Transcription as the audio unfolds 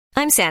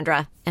I'm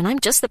Sandra, and I'm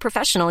just the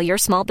professional your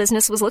small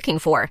business was looking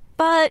for.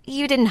 But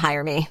you didn't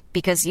hire me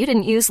because you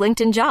didn't use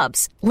LinkedIn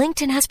Jobs.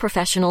 LinkedIn has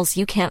professionals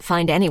you can't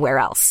find anywhere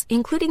else,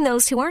 including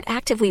those who aren't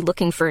actively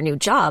looking for a new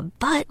job,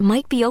 but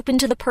might be open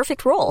to the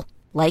perfect role,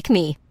 like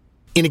me.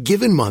 In a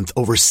given month,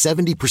 over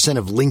 70%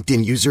 of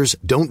LinkedIn users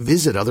don't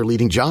visit other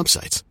leading job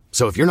sites.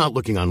 So if you're not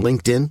looking on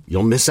LinkedIn,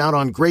 you'll miss out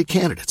on great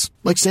candidates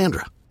like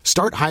Sandra.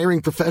 Start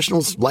hiring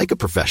professionals like a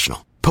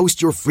professional.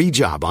 Post your free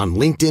job on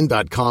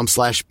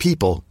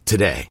linkedin.com/people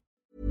today.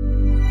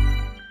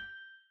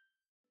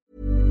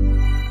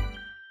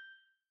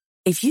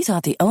 If you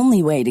thought the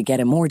only way to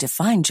get a more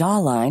defined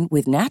jawline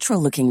with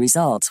natural-looking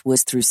results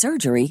was through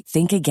surgery,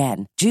 think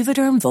again.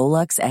 Juvederm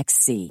Volux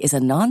XC is a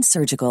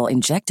non-surgical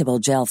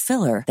injectable gel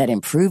filler that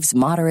improves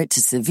moderate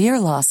to severe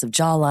loss of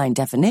jawline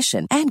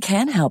definition and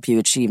can help you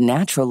achieve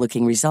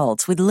natural-looking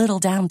results with little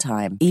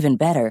downtime. Even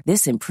better,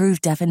 this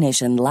improved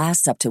definition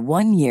lasts up to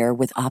 1 year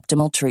with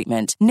optimal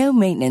treatment. No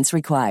maintenance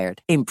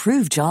required.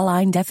 Improve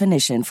jawline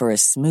definition for a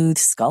smooth,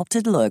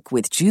 sculpted look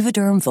with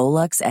Juvederm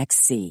Volux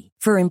XC.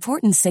 For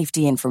important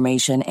safety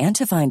information and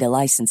to find a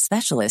licensed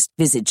specialist,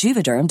 visit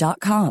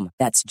Juvederm.com.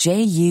 That's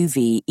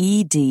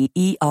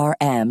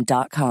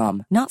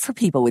Juvederm.com. Not for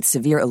people with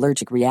severe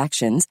allergic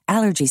reactions,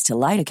 allergies to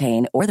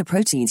lidocaine, or the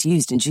proteins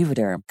used in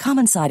Juvederm.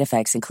 Common side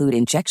effects include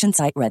injection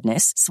site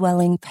redness,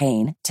 swelling,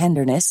 pain,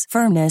 tenderness,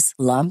 firmness,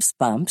 lumps,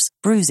 bumps,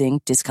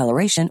 bruising,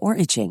 discoloration, or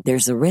itching.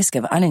 There's a risk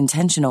of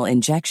unintentional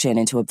injection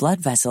into a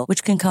blood vessel,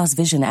 which can cause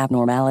vision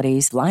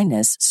abnormalities,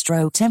 blindness,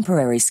 stroke,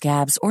 temporary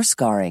scabs, or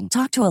scarring.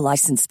 Talk to a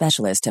licensed specialist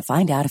to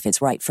find out if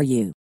it's right for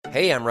you.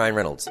 Hey, I'm Ryan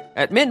Reynolds.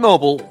 At Mint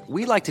Mobile,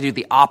 we like to do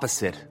the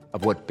opposite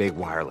of what Big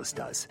Wireless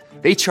does.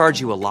 They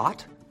charge you a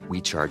lot,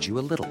 we charge you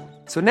a little.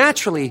 So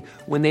naturally,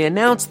 when they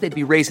announced they'd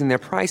be raising their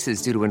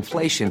prices due to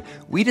inflation,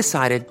 we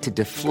decided to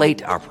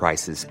deflate our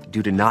prices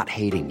due to not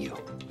hating you.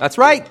 That's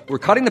right. We're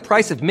cutting the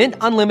price of Mint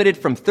Unlimited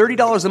from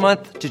 $30 a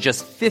month to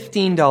just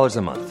 $15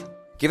 a month.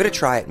 Give it a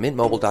try at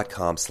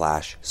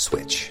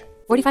mintmobile.com/switch.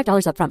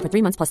 $45 up front for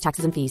 3 months plus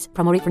taxes and fees.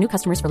 Promo rate for new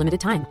customers for limited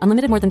time.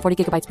 Unlimited more than 40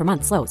 gigabytes per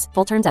month. Slows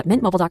full terms at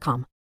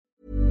mintmobile.com.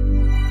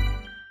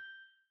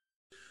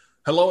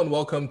 Hello and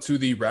welcome to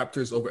the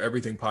Raptors Over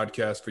Everything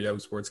podcast for Yahoo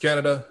Sports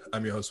Canada.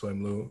 I'm your host,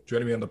 William Liu.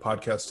 Joining me on the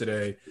podcast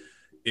today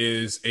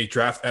is a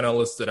draft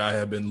analyst that I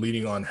have been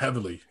leaning on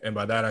heavily. And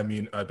by that, I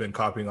mean I've been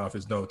copying off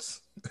his notes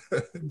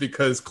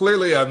because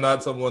clearly I'm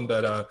not someone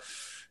that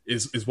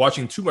is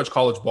watching too much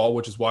college ball,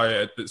 which is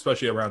why,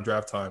 especially around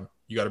draft time,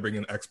 you got to bring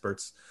in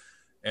experts.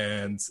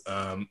 And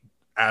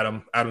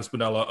Adam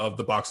Spinella of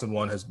the Box and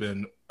One has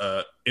been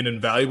an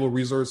invaluable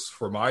resource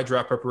for my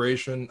draft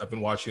preparation. I've been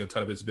watching a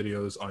ton of his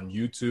videos on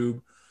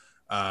YouTube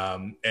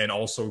and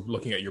also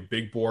looking at your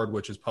big board,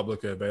 which is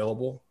publicly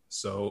available.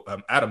 So,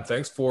 Adam,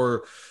 first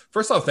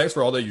off, thanks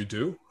for all that you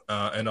do.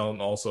 And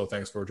also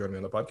thanks for joining me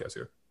on the podcast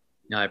here.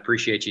 No, I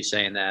appreciate you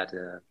saying that.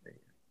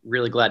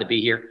 Really glad to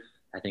be here.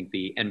 I think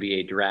the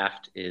NBA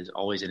draft is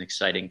always an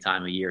exciting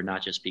time of year,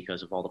 not just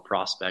because of all the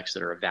prospects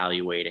that are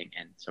evaluating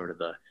and sort of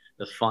the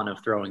fun of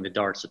throwing the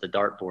darts at the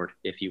dartboard,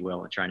 if you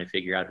will, and trying to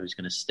figure out who's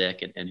going to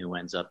stick and who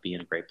ends up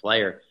being a great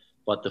player,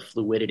 but the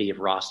fluidity of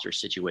roster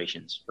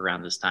situations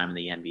around this time in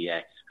the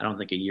NBA. I don't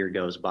think a year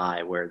goes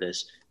by where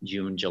this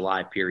June,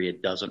 July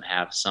period doesn't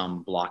have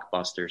some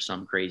blockbuster,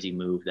 some crazy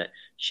move that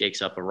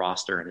shakes up a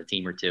roster and a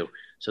team or two.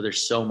 So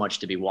there's so much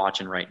to be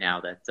watching right now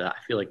that I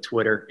feel like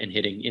Twitter and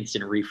hitting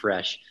instant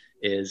refresh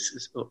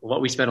is what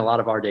we spend a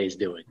lot of our days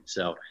doing.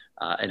 So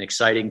an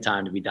exciting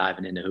time to be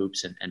diving into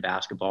hoops and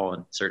basketball.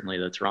 And certainly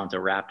the Toronto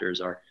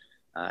Raptors are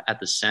at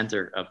the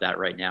center of that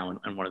right now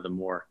and one of the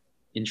more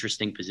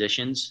interesting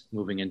positions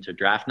moving into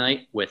draft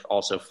night, with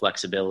also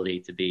flexibility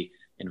to be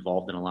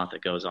involved in a lot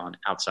that goes on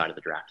outside of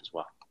the draft as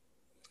well.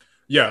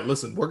 Yeah,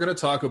 listen, we're going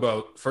to talk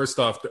about, first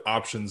off, the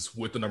options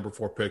with the number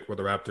 4 pick where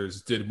the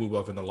Raptors did move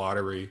up in the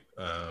lottery.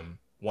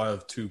 One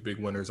of 2 big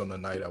winners on the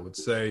night, I would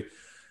say.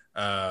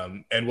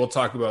 And we'll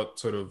talk about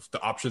sort of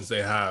the options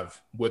they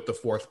have with the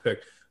 4th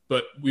pick.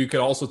 But we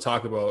can also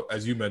talk about,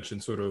 as you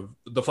mentioned, sort of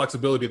the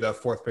flexibility that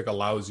 4th pick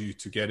allows you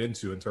to get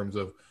into in terms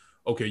of,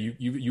 okay,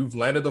 you've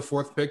landed the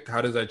 4th pick. How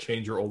does that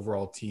change your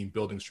overall team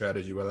building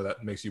strategy, whether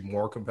that makes you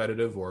more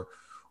competitive or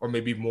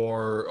maybe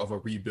more of a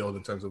rebuild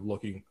in terms of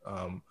looking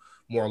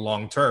more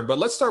long-term. But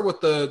let's start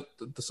with the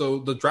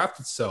draft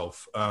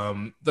itself.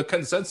 The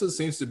consensus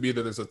seems to be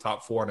that there's a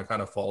top 4 and it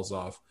kind of falls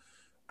off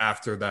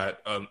after that.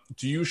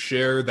 Do you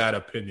share that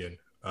opinion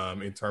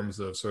in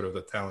terms of sort of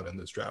the talent in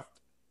this draft?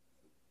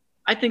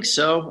 I think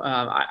so.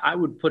 I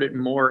would put it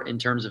more in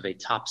terms of a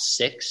top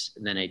 6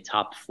 than a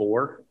top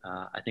 4.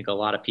 I think a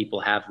lot of people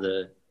have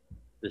the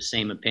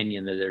same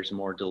opinion that there's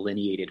more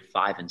delineated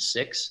 5 and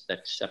 6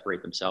 that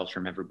separate themselves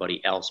from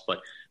everybody else. But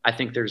I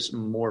think there's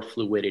more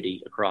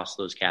fluidity across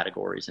those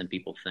categories than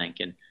people think.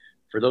 And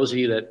for those of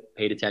you that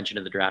paid attention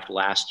to the draft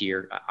last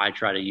year, I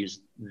try to use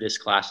this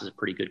class as a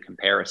pretty good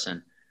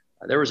comparison.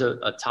 There was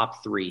a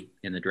top 3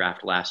 in the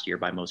draft last year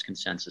by most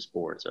consensus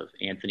boards of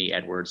Anthony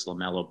Edwards,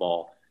 LaMelo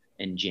Ball,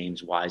 and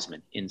James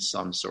Wiseman in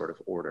some sort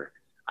of order.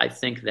 I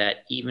think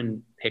that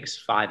even picks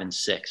 5 and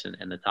 6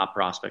 and the top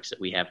prospects that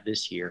we have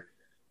this year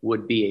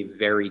would be a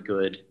very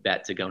good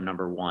bet to go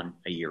number 1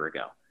 a year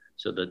ago.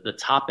 So the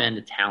top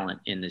end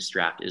talent in this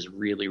draft is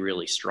really,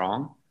 really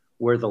strong.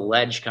 Where the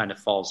ledge kind of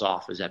falls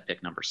off is at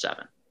pick number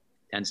 7.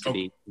 Tends to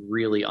be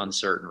really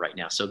uncertain right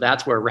now. So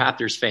that's where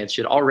Raptors fans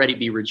should already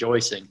be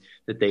rejoicing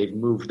that they've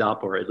moved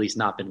up, or at least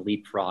not been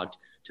leapfrogged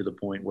to the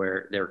point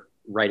where they're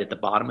right at the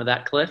bottom of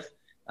that cliff.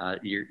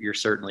 You're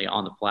certainly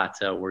on the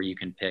plateau where you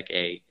can pick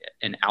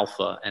an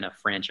alpha and a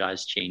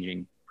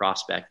franchise-changing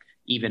prospect,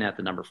 even at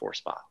the number 4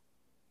 spot.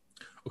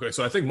 Okay,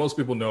 so I think most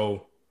people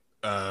know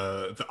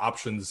the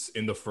options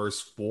in the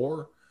first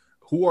 4.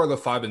 Who are the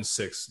 5 and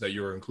 6 that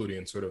you're including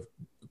in sort of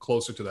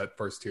closer to that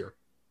first tier?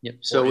 Yep.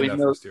 So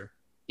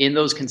in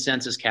those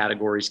consensus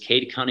categories,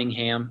 Cade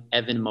Cunningham,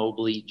 Evan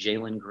Mobley,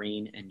 Jalen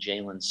Green, and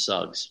Jalen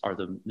Suggs are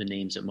the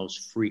names that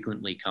most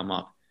frequently come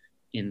up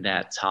in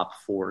that top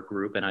 4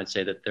 group. And I'd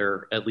say that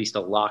they're at least a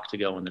lock to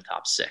go in the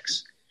top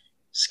 6.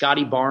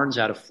 Scotty Barnes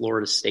out of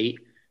Florida State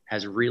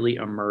has really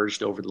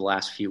emerged over the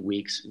last few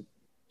weeks,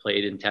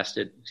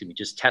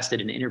 just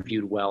tested and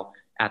interviewed well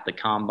at the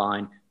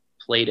Combine,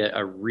 played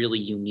a really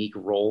unique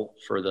role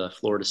for the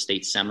Florida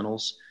State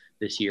Seminoles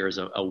this year as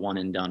a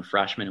one-and-done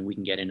freshman, and we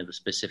can get into the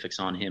specifics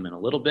on him in a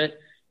little bit.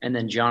 And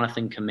then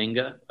Jonathan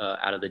Kuminga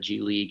out of the G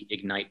League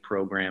Ignite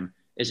program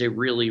is a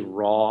really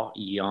raw,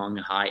 young,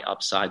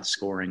 high-upside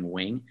scoring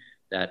wing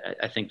that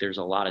I think there's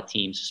a lot of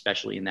teams,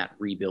 especially in that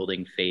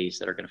rebuilding phase,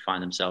 that are going to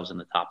find themselves in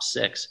the top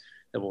 6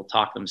 that will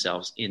talk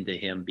themselves into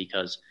him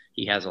because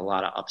he has a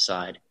lot of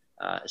upside,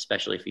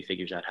 especially if he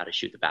figures out how to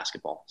shoot the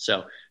basketball.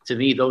 So to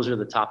me, those are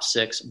the top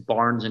 6.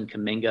 Barnes and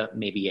Kuminga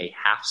maybe a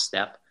half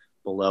step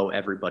below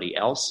everybody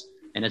else.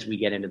 And as we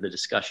get into the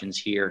discussions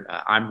here,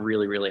 I'm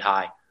really, really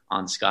high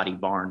on Scotty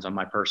Barnes on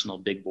my personal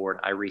big board.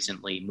 I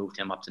recently moved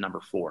him up to number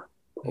 4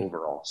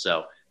 overall.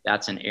 So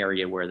that's an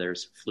area where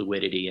there's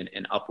fluidity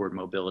and upward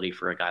mobility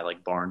for a guy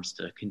like Barnes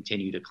to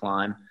continue to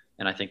climb.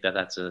 And I think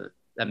that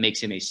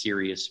makes him a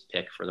serious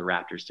pick for the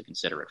Raptors to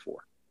consider it for.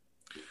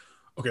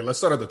 Okay, let's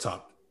start at the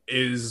top.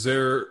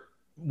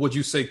 Would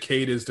you say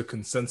Cade is the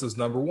consensus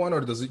number 1,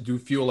 or do you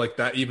feel like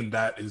that even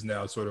that is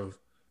now sort of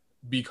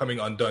becoming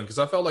undone? Because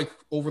I felt like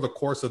over the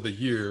course of the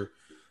year,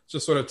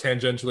 just sort of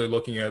tangentially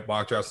looking at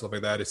mock drafts, stuff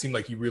like that, it seemed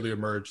like he really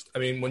emerged. I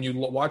mean, when you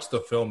watch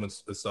the film and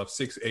stuff,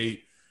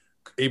 6'8",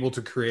 able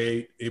to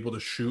create, able to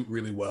shoot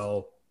really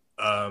well.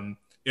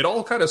 It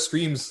all kind of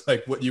screams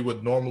like what you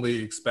would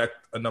normally expect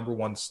a number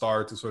 1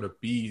 star to sort of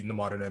be in the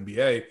modern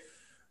NBA.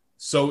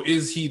 So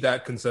is he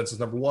that consensus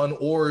number 1,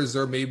 or is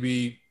there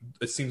maybe,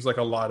 it seems like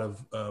a lot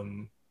of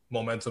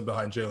momentum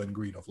behind Jalen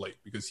Green of late,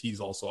 because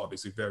he's also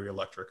obviously very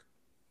electric.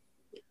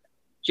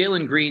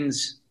 Jalen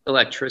Green's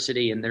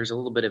electricity, and there's a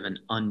little bit of an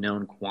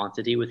unknown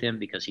quantity with him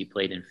because he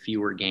played in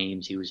fewer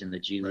games. He was in the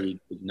G League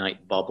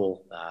Ignite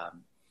bubble.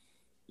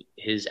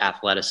 His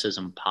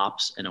athleticism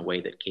pops in a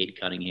way that Cade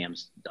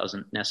Cunningham's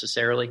doesn't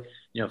necessarily.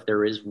 If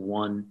there is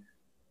one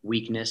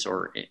weakness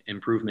or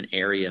improvement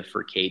area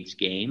for Cade's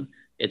game,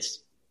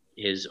 it's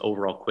his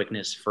overall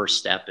quickness, first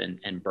step,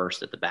 and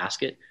burst at the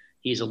basket.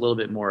 He's a little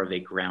bit more of a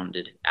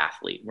grounded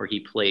athlete where he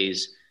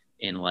plays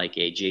in like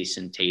a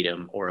Jason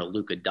Tatum or a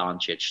Luka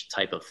Doncic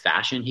type of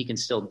fashion. He can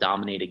still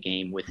dominate a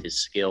game with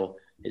his skill,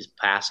 his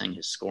passing,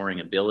 his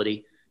scoring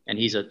ability. And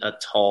he's a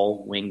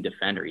tall wing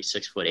defender. He's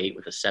 6'8"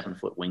 with a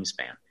 7-foot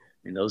wingspan.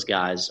 I mean, those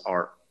guys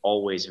are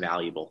always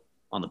valuable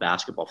on the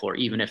basketball floor,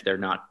 even if they're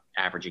not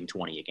averaging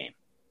 20 a game.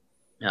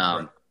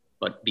 Right.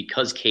 But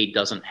because Cade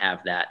doesn't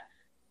have that,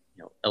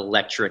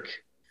 electric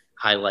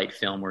highlight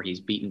film where he's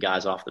beating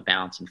guys off the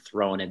bounce and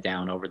throwing it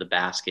down over the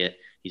basket,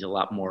 he's a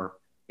lot more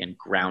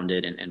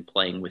grounded and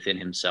playing within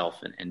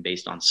himself and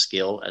based on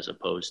skill as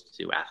opposed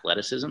to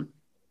athleticism.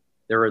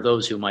 There are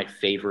those who might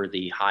favor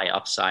the high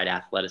upside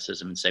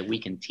athleticism and say, we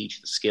can teach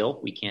the skill.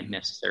 We can't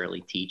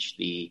necessarily teach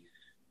the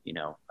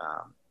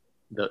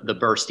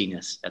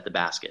burstiness at the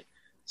basket.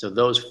 So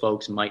those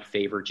folks might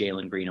favor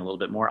Jalen Green a little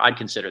bit more. I'd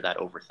consider that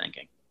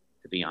overthinking,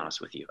 to be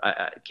honest with you.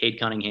 Cade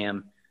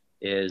Cunningham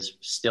is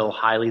still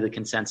highly the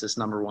consensus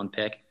number 1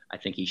 pick. I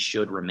think he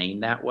should remain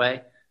that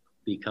way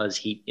because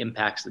he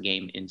impacts the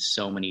game in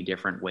so many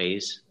different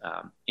ways.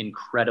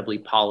 Incredibly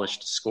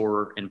polished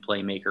scorer and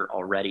playmaker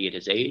already at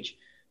his age.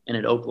 And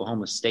at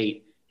Oklahoma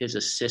State, his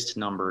assist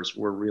numbers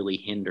were really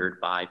hindered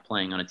by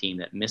playing on a team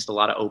that missed a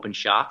lot of open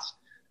shots.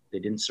 They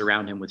didn't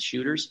surround him with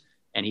shooters.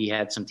 And he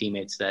had some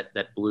teammates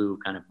that blew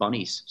kind of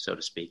bunnies, so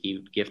to speak.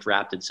 He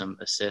gift-wrapped some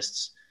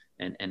assists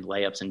and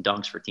layups and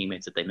dunks for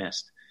teammates that they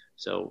missed.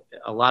 So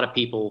a lot of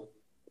people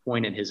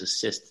point at his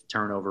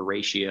assist-turnover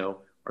ratio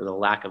or the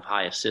lack of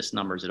high assist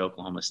numbers at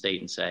Oklahoma State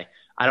and say,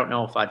 I don't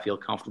know if I'd feel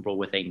comfortable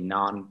with a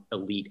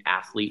non-elite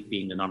athlete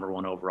being the number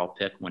 1 overall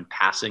pick when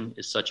passing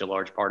is such a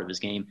large part of his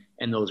game,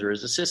 and those are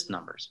his assist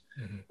numbers.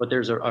 Mm-hmm. But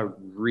there's a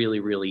really,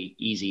 really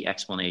easy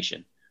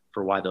explanation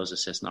for why those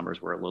assist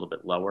numbers were a little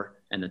bit lower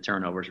and the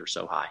turnovers were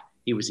so high.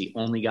 He was the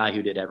only guy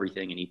who did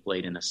everything, and he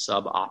played in a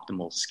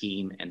suboptimal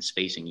scheme and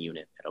spacing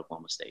unit at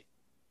Oklahoma State.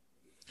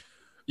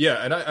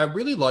 Yeah, and I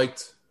really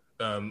liked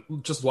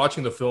just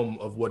watching the film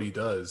of what he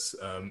does,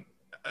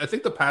 I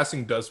think the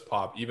passing does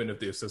pop, even if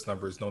the assist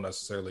numbers don't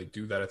necessarily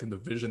do that. I think the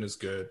vision is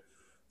good,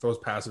 throws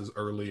passes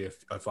early,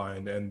 if I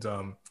find. And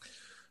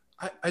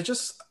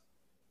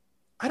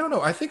I don't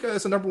know. I think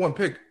as a number one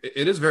pick,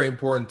 it is very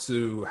important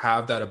to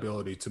have that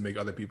ability to make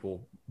other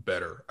people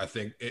better. I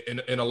think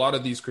in a lot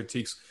of these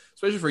critiques,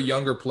 especially for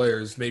younger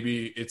players,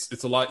 maybe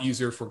it's a lot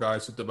easier for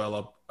guys to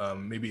develop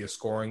maybe a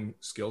scoring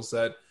skill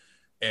set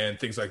and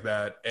things like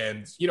that.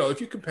 And, if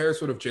you compare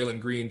sort of Jalen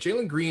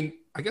Green,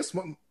 I guess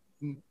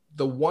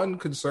the one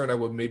concern I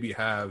would maybe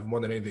have more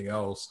than anything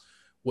else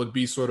would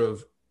be sort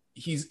of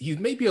he's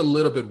maybe a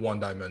little bit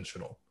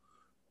one-dimensional.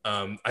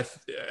 I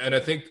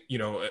think,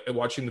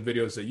 watching the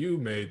videos that you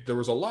made, there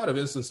was a lot of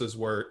instances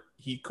where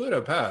he could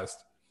have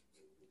passed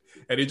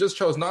and he just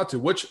chose not to,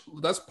 which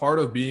that's part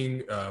of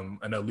being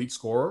an elite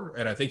scorer.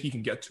 And I think he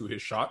can get to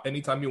his shot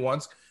anytime he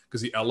wants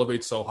because he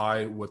elevates so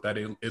high with that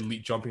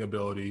elite jumping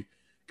ability,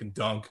 can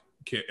dunk,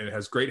 and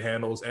has great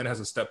handles and has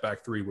a step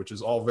back three, which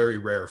is all very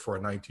rare for a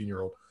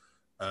 19-year-old.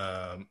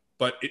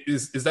 But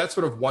is that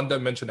sort of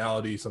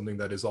one-dimensionality something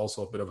that is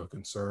also a bit of a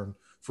concern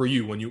for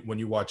you when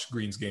you watch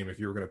Green's game, if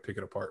you were going to pick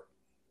it apart?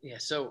 Yeah,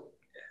 so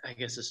I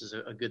guess this is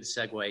a good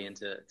segue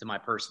into my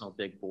personal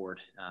big board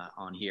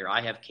on here.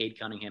 I have Cade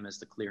Cunningham as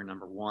the clear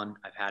number one.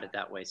 I've had it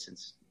that way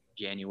since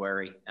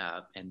January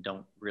and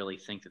don't really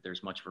think that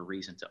there's much of a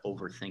reason to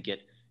overthink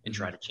it and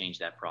try to change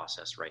that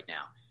process right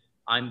now.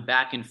 I'm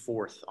back and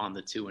forth on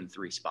the 2 and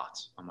 3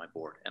 spots on my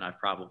board, and I've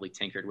probably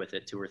tinkered with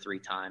it 2 or 3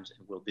 times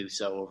and will do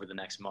so over the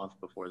next month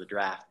before the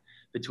draft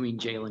between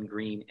Jalen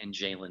Green and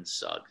Jalen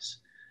Suggs,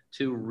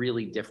 2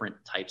 really different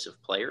types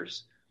of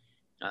players.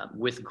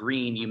 With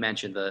Green, you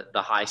mentioned the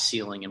high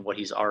ceiling and what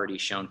he's already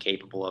shown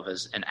capable of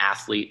as an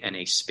athlete and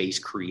a space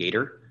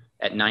creator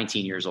at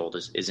 19 years old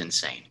is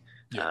insane.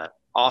 Yeah.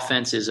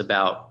 Offense is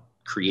about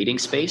creating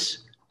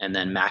space and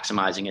then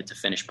maximizing it to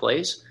finish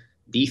plays.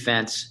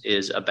 Defense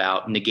is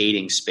about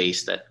negating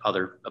space that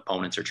other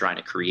opponents are trying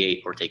to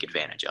create or take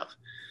advantage of.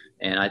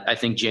 And I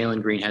think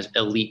Jalen Green has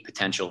elite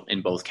potential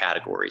in both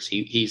categories.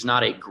 He's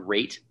not a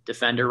great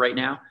defender right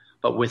now,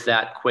 but with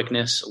that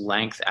quickness,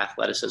 length,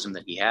 athleticism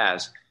that he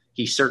has,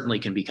 he certainly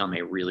can become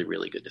a really,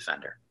 really good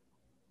defender.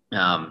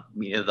 The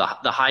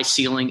high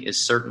ceiling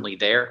is certainly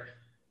there.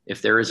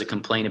 If there is a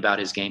complaint about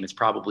his game, it's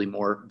probably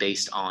more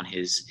based on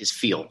his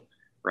feel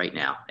right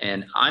now.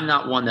 And I'm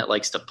not one that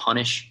likes to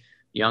punish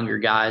younger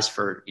guys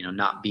for,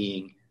 not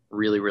being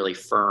really, really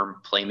firm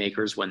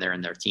playmakers when they're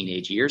in their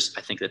teenage years.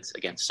 I think that's,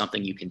 again,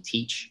 something you can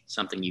teach,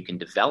 something you can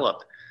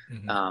develop.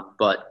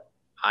 But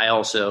I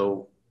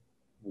also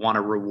want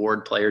to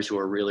reward players who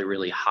are really,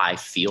 really high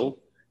feel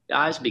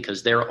guys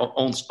because they're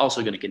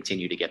also going to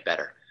continue to get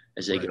better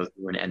as they go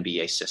through an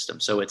NBA system.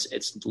 So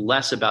it's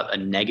less about a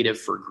negative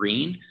for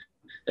Green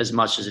as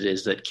much as it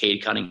is that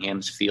Cade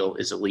Cunningham's feel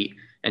is elite.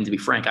 And to be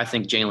frank, I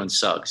think Jalen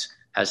Suggs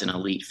has an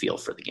elite feel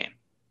for the game.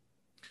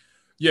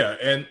 Yeah,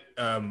 and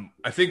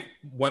I think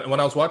when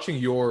I was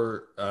watching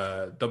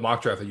the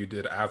mock draft that you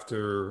did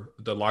after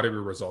the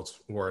lottery results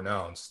were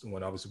announced,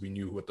 when obviously we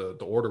knew what the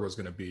order was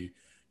going to be,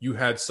 you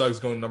had Suggs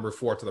going number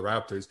 4 to the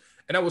Raptors,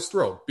 and I was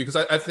thrilled because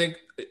I think,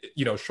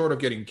 short of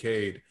getting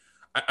Cade,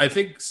 I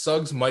think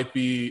Suggs might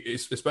be,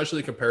 especially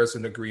in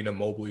comparison to Green and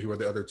Mobley, who are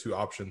the other 2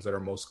 options that are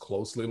most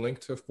closely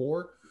linked to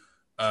 4.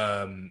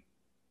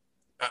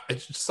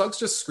 Suggs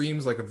just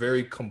screams like a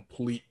very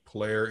complete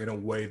player in a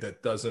way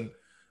that doesn't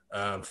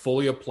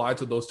fully apply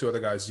to those 2 other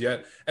guys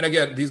yet. And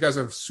again, these guys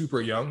are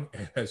super young.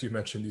 As you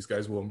mentioned, these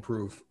guys will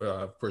improve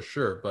for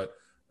sure. But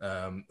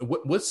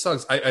with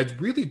Suggs, I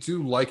really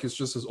do like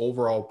his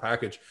overall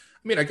package.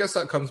 I mean, I guess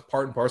that comes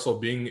part and parcel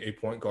of being a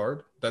point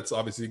guard. That's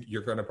obviously,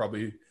 you're going to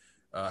probably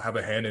have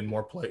a hand in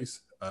more plays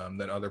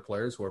than other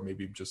players who are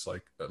maybe just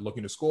like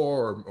looking to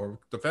score or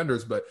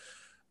defenders. But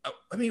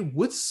I mean,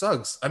 with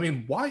Suggs,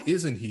 why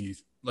isn't he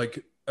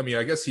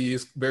I guess he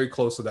is very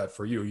close to that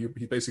for you.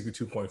 He's basically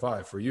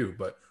 2.5 for you,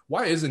 but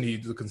why isn't he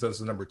the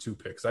consensus number 2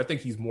 pick? Because I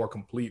think he's more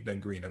complete than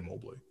Green and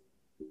Mobley.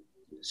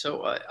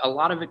 So a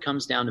lot of it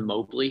comes down to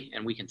Mobley,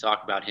 and we can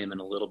talk about him in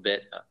a little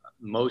bit.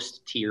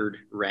 Most tiered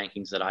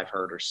rankings that I've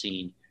heard or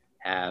seen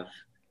have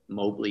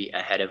Mobley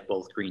ahead of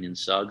both Green and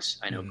Suggs.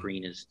 I know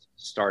Green is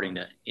starting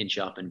to inch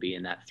up and be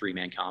in that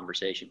 3-man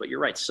conversation, but you're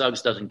right.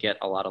 Suggs doesn't get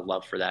a lot of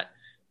love for that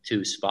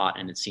 2 spot,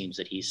 and it seems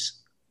that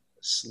he's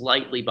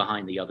slightly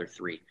behind the other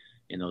 3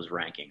 in those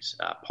rankings.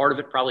 Part of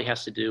it probably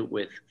has to do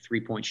with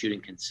 3-point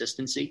shooting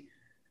consistency.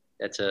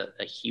 That's a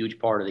huge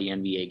part of the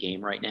NBA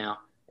game right now.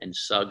 And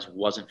Suggs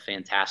wasn't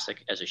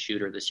fantastic as a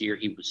shooter this year.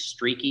 He was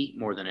streaky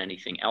more than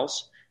anything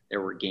else.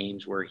 There were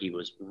games where he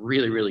was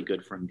really, really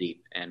good from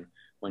deep. And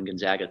when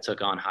Gonzaga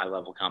took on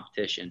high-level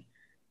competition,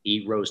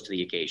 he rose to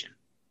the occasion.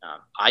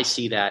 I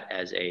see that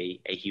as a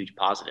huge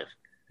positive.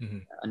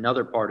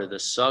 Another part of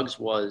this, Suggs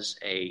was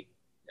a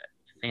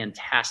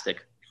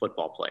fantastic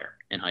football player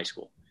in high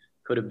school.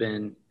 Could have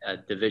been a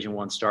Division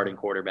I starting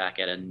quarterback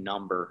at a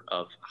number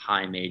of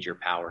high major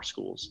power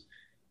schools.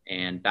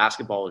 And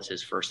basketball is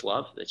his first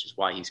love, which is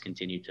why he's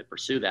continued to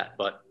pursue that.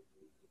 But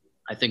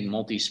I think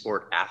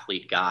multi-sport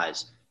athlete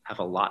guys have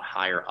a lot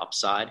higher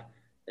upside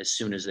as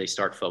soon as they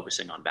start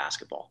focusing on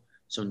basketball.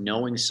 So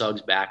knowing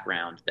Suggs'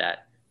 background,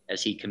 that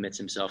as he commits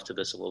himself to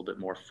this a little bit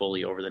more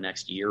fully over the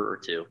next year or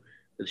two,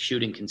 the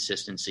shooting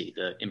consistency,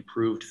 the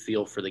improved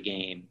feel for the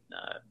game,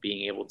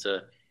 being able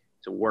to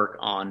work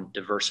on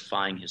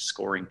diversifying his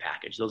scoring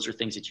package. Those are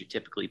things that you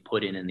typically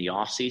put in the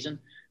off season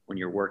when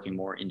you're working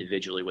more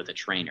individually with a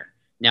trainer.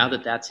 Now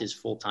that that's his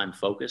full-time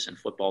focus and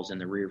football's in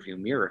the rearview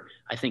mirror,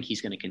 I think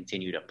he's going to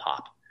continue to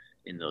pop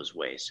in those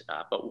ways.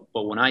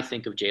 But when I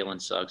think of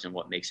Jalen Suggs and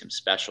what makes him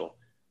special,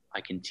 I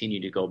continue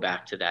to go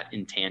back to that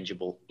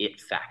intangible it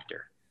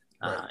factor.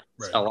 Right.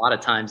 A lot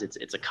of times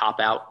it's a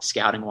cop-out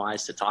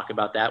scouting-wise to talk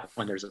about that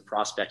when there's a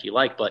prospect you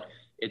like, but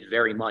it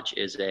very much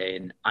is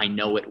an I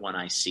know it when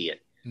I see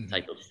it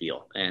type of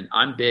feel. And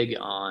I'm big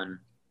on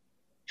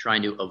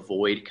trying to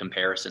avoid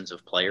comparisons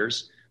of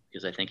players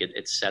because I think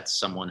it sets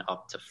someone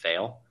up to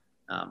fail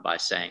by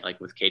saying, like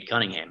with Cade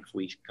Cunningham, if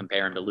we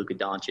compare him to Luka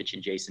Doncic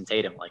and Jason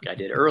Tatum, like I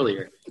did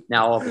earlier,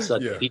 now all of a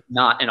sudden he's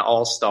not an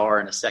all-star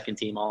and a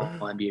second-team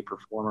all-NBA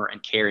performer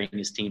and carrying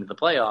his team to the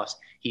playoffs.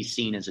 He's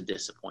seen as a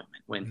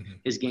disappointment when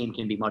his game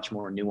can be much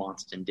more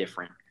nuanced and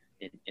different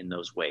in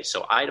those ways.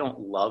 So I don't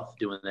love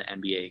doing the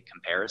NBA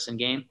comparison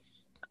game.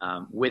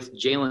 With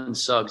Jalen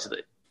Suggs,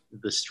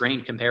 the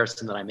strained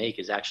comparison that I make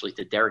is actually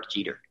to Derek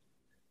Jeter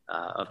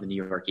of the New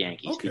York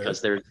Yankees,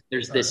 because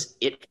there's this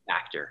it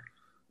factor.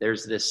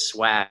 There's this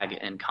swag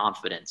and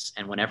confidence.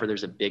 And whenever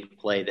there's a big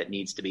play that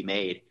needs to be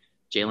made,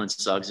 Jalen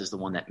Suggs is the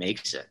one that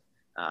makes it.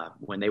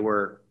 When they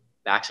were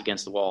backs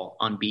against the wall,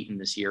 unbeaten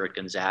this year at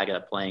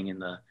Gonzaga, playing in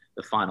the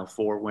Final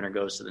Four, winner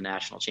goes to the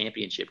national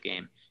championship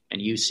game, and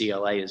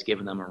UCLA has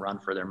given them a run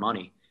for their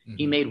money.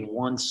 He made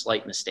one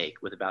slight mistake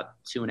with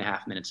about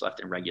 2.5 minutes left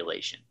in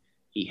regulation.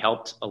 He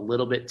helped a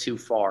little bit too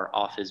far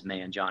off his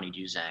man, Johnny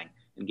Juzang,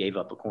 and gave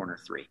up a corner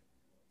three.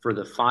 For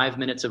the 5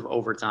 minutes of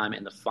overtime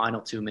and the final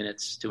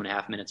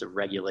 2.5 minutes of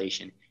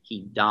regulation,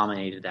 he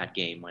dominated that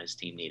game when his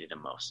team needed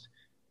him most.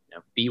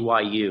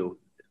 BYU,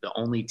 the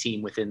only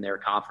team within their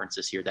conference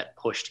this year that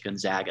pushed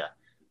Gonzaga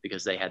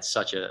because they had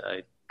such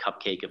a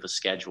cupcake of a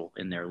schedule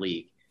in their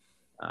league.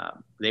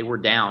 They were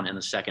down in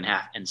the second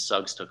half, and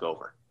Suggs took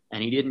over.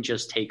 And he didn't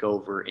just take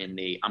over in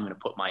I'm going to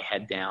put my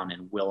head down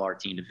and will our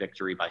team to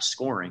victory by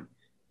scoring.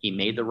 He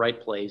made the right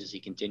plays, as he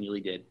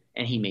continually did,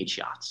 and he made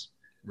shots.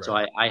 Right. So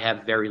I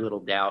have very little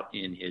doubt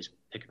in his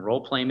pick and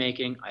roll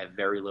playmaking. I have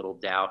very little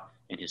doubt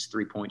in his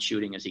three-point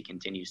shooting as he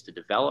continues to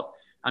develop.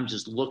 I'm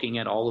just looking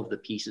at all of the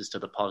pieces to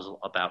the puzzle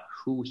about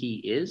who he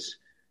is,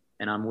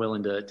 and I'm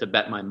willing to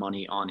bet my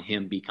money on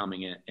him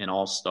becoming an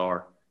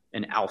all-star,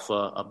 an alpha,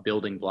 a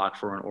building block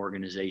for an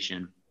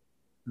organization,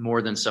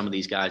 more than some of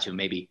these guys who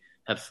maybe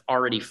have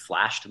already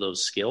flashed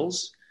those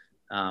skills,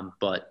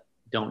 but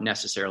don't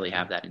necessarily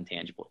have that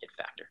intangible it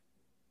factor.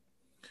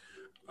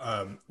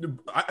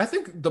 I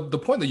think the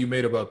point that you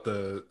made about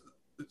the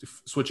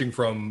switching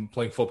from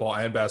playing football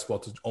and basketball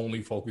to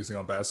only focusing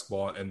on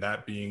basketball, and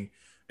that being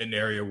an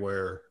area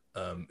where,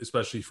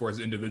 especially for his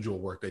individual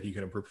work, that he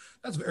can improve.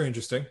 That's very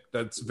interesting.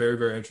 That's very,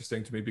 very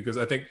interesting to me, because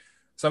I think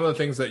some of the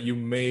things that you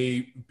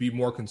may be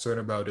more concerned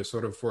about is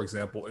sort of, for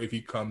example, if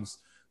he comes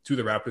to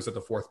the Raptors at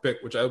the 4th pick,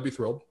 which I would be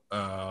thrilled.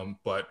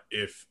 But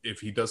if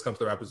he does come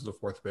to the Raptors at the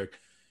 4th pick,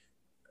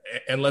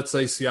 and let's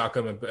say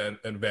Siakam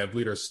and Van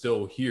Vliet are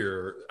still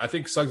here, I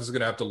think Suggs is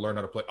going to have to learn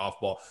how to play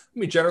off ball. I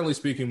mean, generally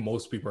speaking,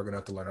 most people are going to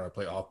have to learn how to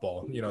play off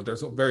ball.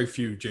 There's very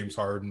few James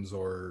Hardens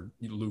or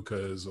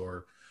Lukas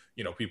or,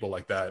 people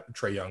like that,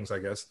 Trae Youngs, I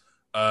guess.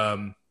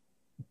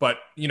 But,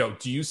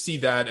 do you see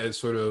that as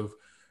sort of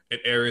an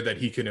area that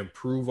he can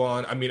improve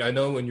on? I mean, I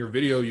know in your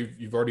video,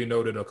 you've already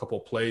noted a couple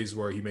of plays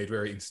where he made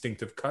very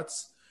instinctive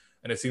cuts.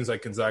 And it seems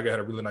like Gonzaga had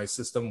a really nice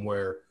system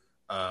where,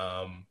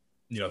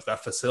 that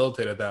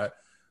facilitated that.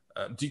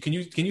 Can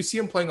you see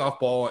him playing off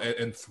ball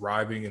and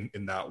thriving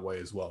in that way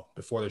as well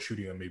before the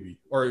shooting, and maybe,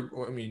 or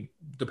I mean,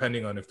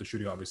 depending on if the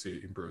shooting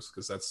obviously improves,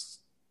 because that's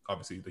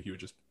obviously the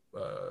hugest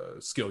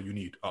skill you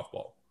need off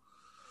ball.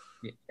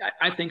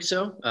 I think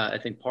so. I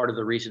think part of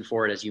the reason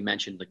for it, as you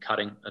mentioned, the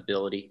cutting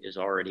ability is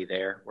already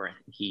there, where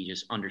he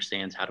just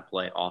understands how to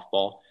play off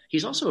ball.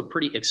 He's also a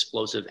pretty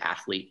explosive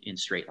athlete in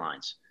straight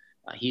lines.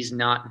 He's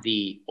not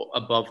the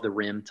above the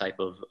rim type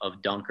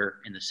of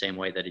dunker in the same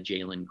way that a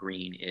Jalen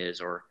Green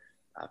is, or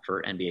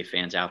for NBA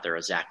fans out there,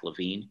 a Zach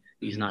LaVine.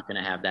 He's not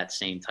going to have that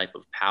same type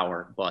of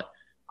power. But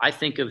I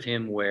think of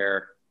him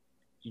where,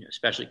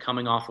 especially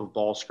coming off of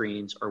ball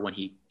screens or when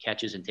he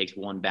catches and takes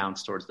one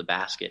bounce towards the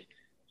basket,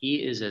 he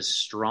is as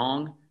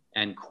strong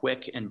and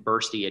quick and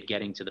bursty at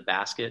getting to the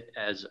basket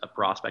as a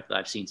prospect that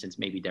I've seen since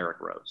maybe Derrick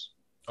Rose.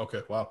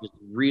 Okay, wow. Just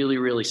really,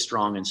 really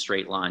strong in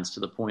straight lines, to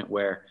the point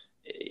where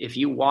if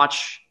you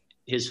watch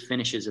his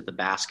finishes at the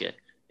basket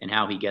and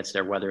how he gets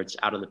there, whether it's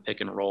out of the pick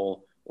and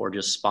roll or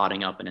just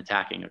spotting up and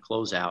attacking a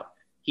closeout,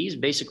 he's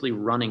basically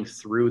running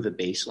through the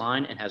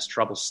baseline and has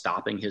trouble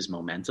stopping his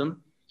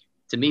momentum.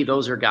 To me,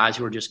 those are guys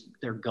who are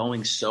they're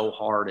going so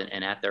hard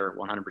and at their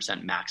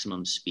 100%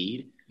 maximum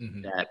speed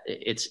that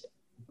it's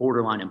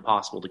borderline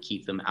impossible to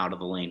keep them out of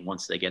the lane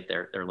once they get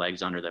their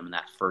legs under them and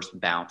that first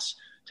bounce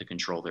to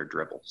control their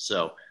dribble.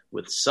 So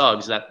with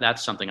Suggs,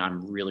 that's something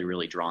I'm really,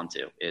 really drawn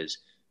to is,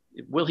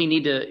 will he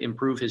need to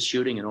improve his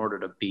shooting in order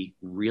to be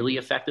really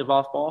effective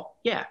off ball?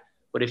 Yeah.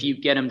 But if you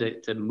get him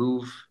to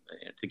move,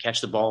 to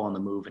catch the ball on the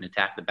move and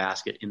attack the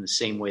basket in the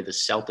same way the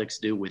Celtics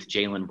do with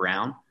Jaylen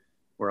Brown,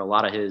 where a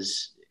lot of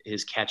his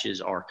catches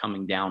are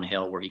coming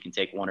downhill where he can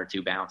take one or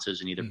two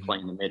bounces and either play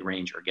in the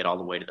mid-range or get all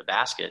the way to the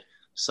basket,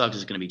 Suggs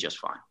is going to be just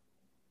fine.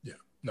 Yeah,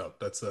 no,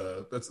 that's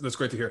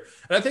great to hear.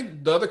 And I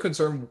think the other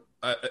concern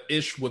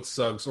ish with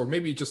Suggs, or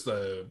maybe just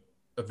a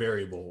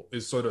variable,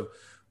 is sort of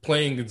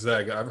playing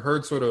Gonzaga. I've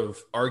heard sort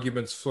of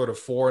arguments sort of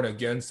for and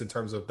against in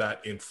terms of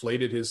that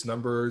inflated his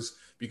numbers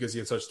because he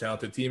had such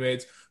talented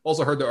teammates.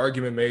 Also heard the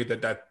argument made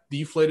that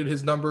deflated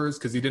his numbers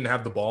because he didn't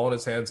have the ball in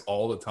his hands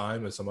all the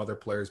time as some other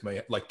players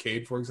may, like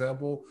Cade, for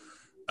example.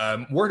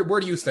 Where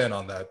do you stand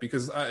on that?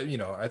 Because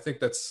I think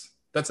that's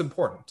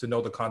important to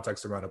know the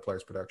context around a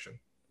player's production.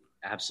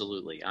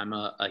 Absolutely. I'm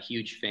a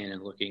huge fan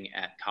in looking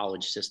at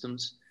college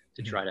systems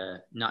to try to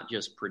not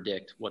just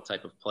predict what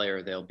type of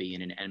player they'll be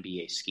in an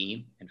NBA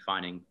scheme and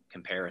finding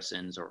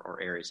comparisons or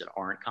areas that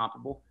aren't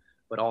comparable,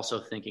 but also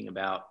thinking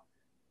about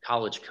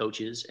college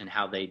coaches and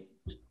how they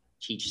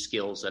teach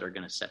skills that are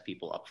going to set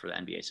people up for the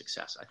NBA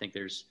success. I think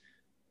there's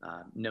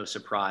no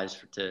surprise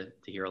to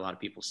hear a lot of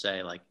people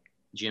say, like,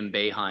 Jim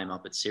Boeheim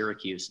up at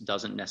Syracuse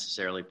doesn't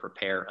necessarily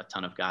prepare a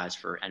ton of guys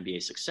for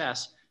NBA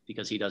success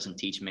because he doesn't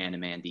teach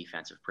man-to-man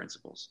defensive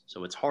principles.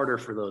 So it's harder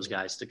for those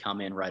guys to come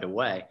in right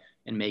away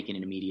and make an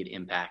immediate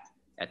impact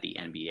at the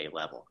NBA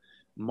level.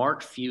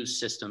 Mark Few's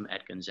system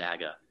at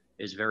Gonzaga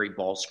is very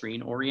ball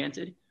screen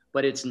oriented,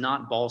 but it's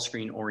not ball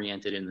screen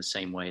oriented in the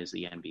same way as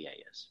the NBA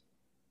is.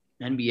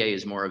 NBA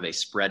is more of a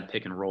spread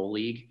pick and roll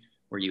league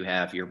where you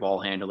have your ball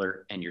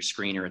handler and your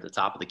screener at the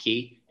top of the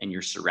key and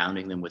you're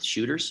surrounding them with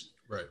shooters.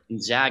 Right.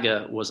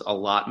 Gonzaga was a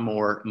lot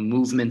more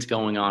movement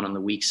going on the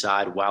weak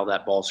side while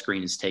that ball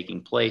screen is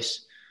taking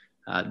place.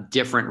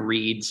 Different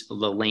reads. The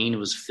lane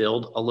was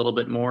filled a little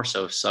bit more.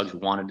 So if Suggs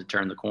wanted to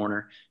turn the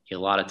corner, he a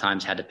lot of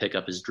times had to pick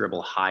up his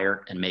dribble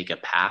higher and make a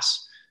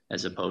pass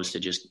as opposed to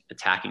just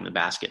attacking the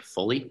basket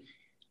fully.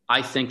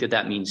 I think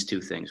that means two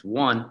things.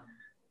 One,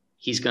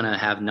 he's going to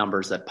have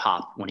numbers that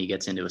pop when he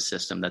gets into a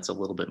system that's a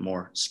little bit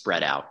more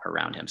spread out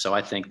around him. So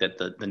I think that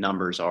the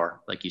numbers are,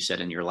 like you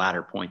said in your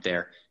latter point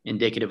there,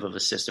 indicative of a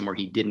system where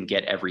he didn't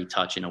get every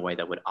touch in a way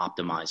that would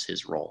optimize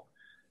his role.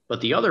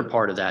 But the other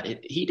part of that,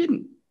 he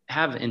didn't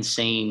have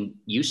insane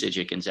usage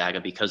at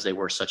Gonzaga because they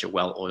were such a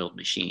well-oiled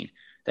machine.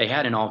 They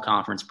had an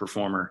all-conference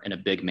performer and a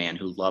big man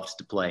who loves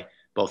to play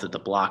both at the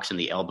blocks and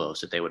the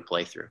elbows that they would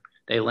play through.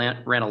 They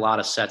ran a lot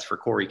of sets for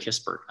Corey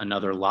Kispert,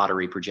 another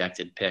lottery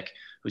projected pick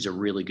who's a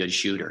really good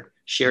shooter.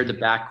 Shared the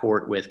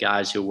backcourt with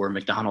guys who were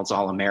McDonald's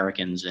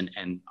All-Americans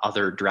and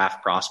other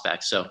draft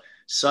prospects. So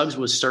Suggs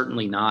was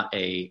certainly not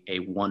a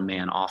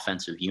one-man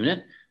offensive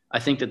unit. I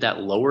think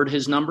that lowered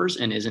his numbers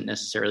and isn't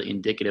necessarily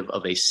indicative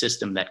of a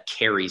system that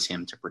carries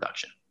him to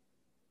production.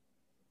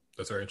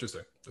 That's very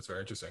interesting.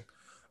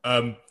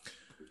 So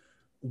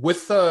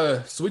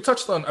we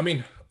touched on,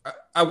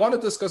 I want to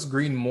discuss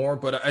Green more,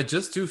 but I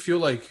just do feel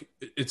like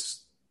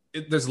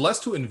there's less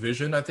to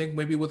envision, I think,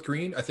 maybe with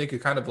Green. I think it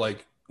kind of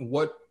like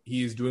what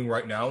he's doing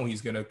right now,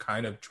 he's going to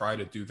kind of try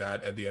to do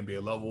that at the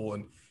NBA level.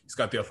 And he's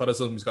got the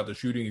athleticism, he's got the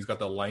shooting, he's got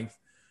the length.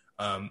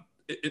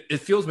 It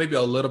feels maybe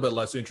a little bit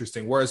less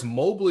interesting. Whereas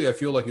Mobley, I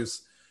feel like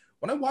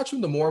when I watch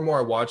him, the more and more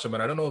I watch him,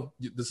 and I don't know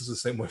if this is the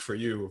same way for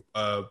you,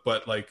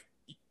 but like,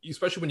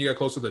 especially when you get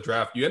closer to the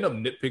draft, you end up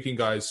nitpicking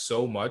guys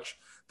so much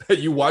that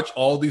you watch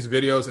all these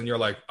videos and you're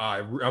like,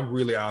 I'm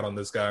really out on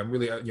this guy. I'm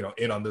really,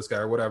 in on this guy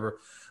or whatever.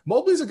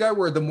 Mobley's a guy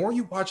where the more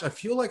you watch, I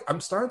feel like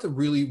I'm starting to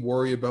really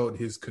worry about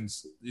his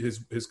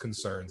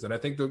concerns. And I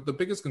think the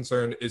biggest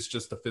concern is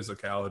just the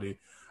physicality.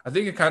 I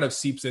think it kind of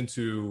seeps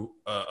into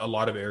a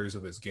lot of areas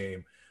of his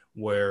game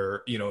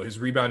where, his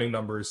rebounding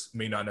numbers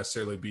may not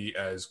necessarily be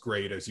as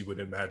great as you would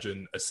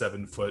imagine a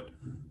 7-foot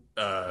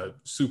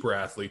super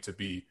athlete to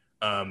be.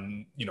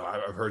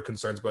 I've heard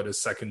concerns about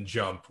his second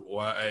jump.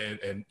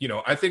 And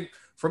I think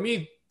for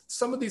me,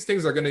 some of these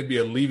things are going to be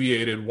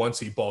alleviated once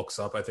he bulks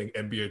up. I think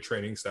NBA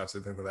training staffs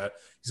and things like that.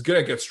 He's going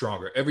to get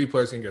stronger. Every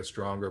player's going to get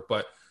stronger,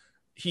 but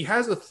he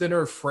has a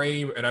thinner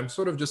frame. And I'm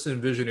sort of just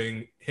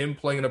envisioning him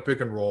playing in a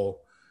pick and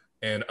roll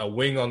and a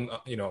wing on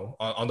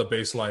the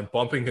baseline,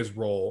 bumping his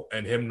roll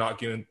and him not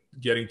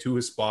getting to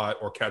his spot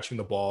or catching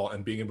the ball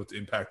and being able to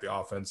impact the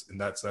offense in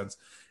that sense.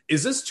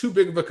 Is this too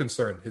big of a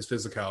concern, his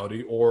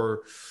physicality,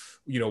 or,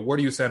 where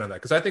do you stand on that?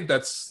 Because I think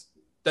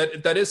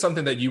that is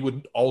something that you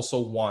would also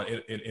want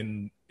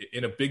in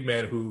a big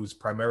man who's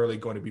primarily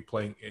going to be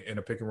playing in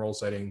a pick and roll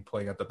setting,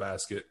 playing at the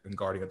basket and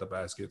guarding at the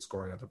basket,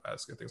 scoring at the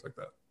basket, things like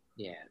that.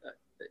 Yeah.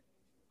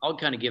 I'll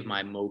kind of give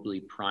my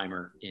Mobley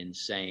primer in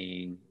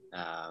saying,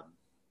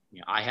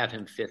 I have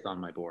him 5th on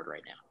my board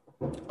right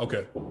now.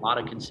 Okay. A lot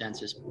of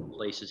consensus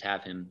places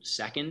have him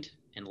 2nd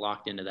and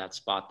locked into that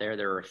spot there.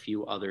 There are a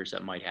few others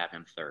that might have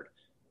him 3rd,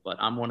 but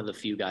I'm one of the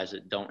few guys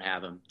that don't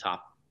have him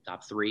top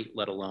 3,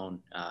 let alone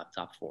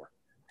top 4.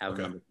 Have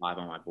him number 5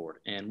 on my board.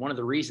 And one of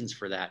the reasons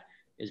for that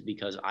is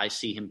because I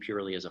see him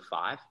purely as a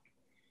 5.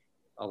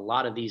 A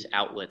lot of these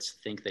outlets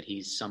think that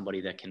he's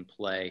somebody that can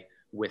play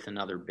with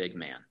another big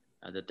man,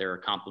 that there are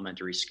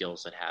complementary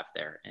skills that have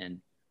there.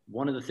 And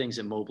one of the things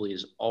that Mobley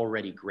is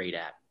already great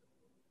at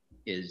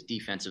is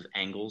defensive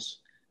angles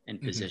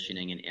and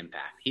positioning and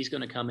impact. He's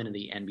going to come into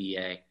the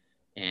NBA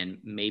and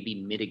maybe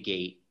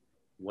mitigate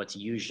what's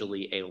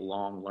usually a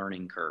long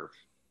learning curve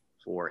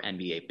for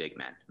NBA big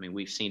men. I mean,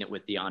 we've seen it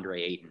with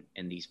DeAndre Ayton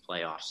in these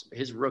playoffs.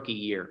 His rookie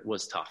year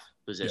was tough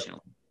positionally.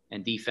 Yep.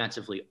 And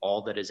defensively,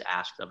 all that is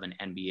asked of an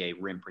NBA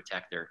rim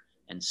protector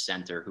and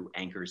center who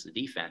anchors the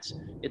defense,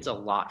 it's a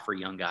lot for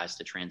young guys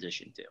to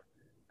transition to.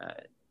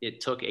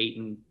 It took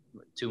Ayton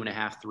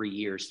 2.5, 3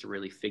 years to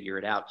really figure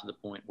it out to the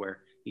point where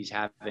he's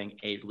having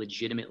a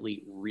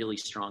legitimately really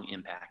strong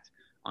impact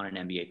on an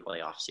NBA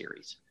playoff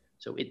series.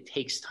 So it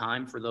takes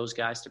time for those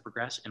guys to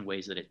progress in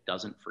ways that it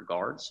doesn't for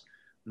guards.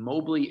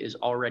 Mobley is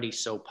already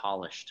so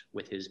polished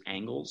with his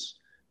angles,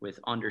 with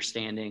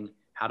understanding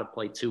how to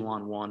play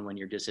 2-on-1 when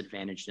you're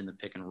disadvantaged in the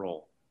pick and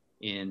roll,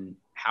 in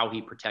how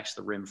he protects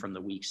the rim from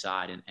the weak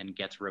side and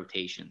gets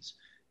rotations.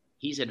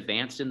 He's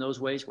advanced in those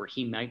ways where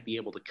he might be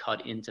able to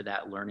cut into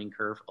that learning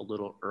curve a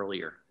little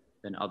earlier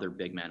than other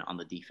big men on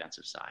the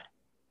defensive side.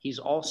 He's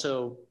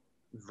also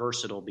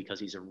versatile because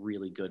he's a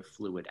really good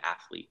fluid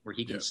athlete where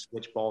he can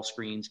switch ball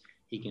screens.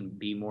 He can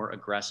be more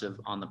aggressive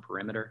on the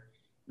perimeter.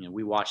 You know,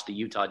 we watched the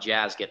Utah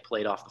Jazz get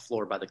played off the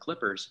floor by the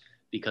Clippers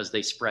because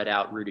they spread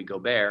out Rudy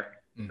Gobert,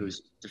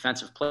 who's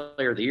defensive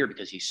player of the year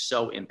because he's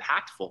so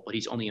impactful, but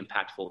he's only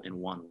impactful in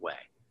one way.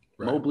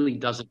 Right. Mobley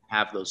doesn't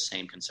have those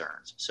same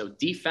concerns. So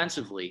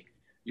defensively,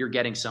 you're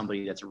getting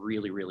somebody that's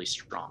really, really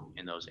strong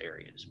in those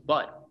areas.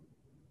 But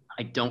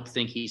I don't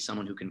think he's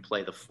someone who can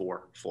play the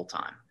 4 full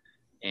time.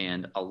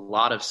 And a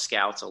lot of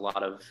scouts, a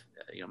lot of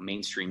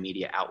mainstream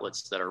media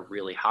outlets that are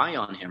really high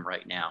on him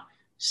right now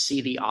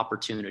see the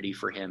opportunity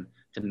for him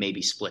to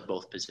maybe split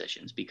both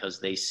positions because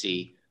they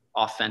see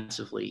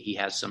offensively he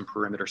has some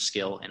perimeter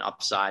skill and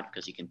upside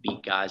because he can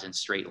beat guys in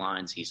straight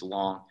lines. He's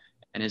long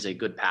and is a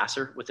good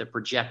passer with a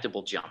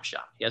projectable jump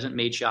shot. He hasn't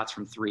made shots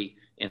from 3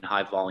 in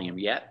high volume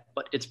yet,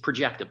 but it's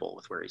projectable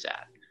with where he's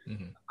at.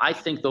 I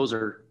think those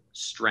are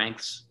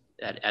strengths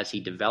that as he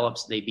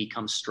develops, they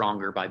become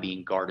stronger by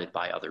being guarded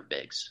by other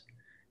bigs.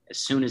 As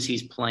soon as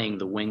he's playing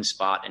the wing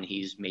spot and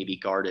he's maybe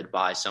guarded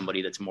by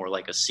somebody that's more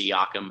like a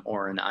Siakam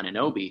or an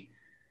Anunoby,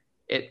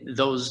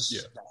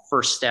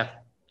 first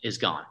step is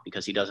gone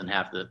because he doesn't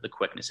have the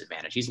quickness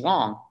advantage. He's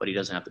long, but he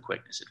doesn't have the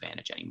quickness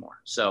advantage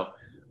anymore. So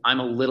I'm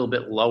a little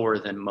bit lower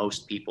than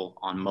most people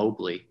on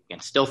Mobley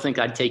and still think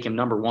I'd take him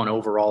number 1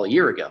 overall a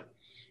year ago.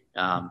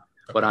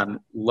 But I'm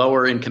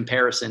lower in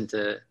comparison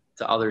to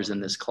others in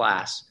this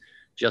class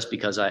just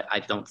because I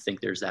don't think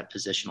there's that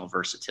positional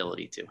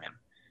versatility to him.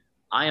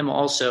 I am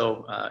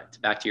also,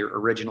 back to your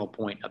original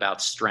point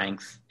about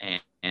strength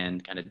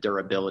and kind of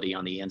durability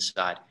on the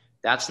inside,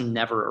 that's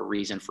never a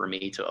reason for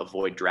me to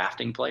avoid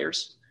drafting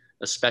players,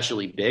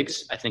 especially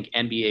bigs. I think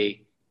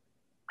NBA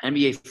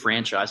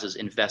franchises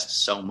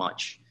invest so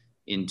much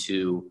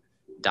into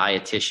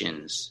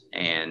dietitians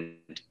and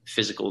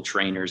physical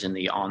trainers in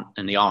the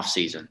off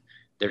season,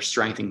 their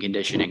strength and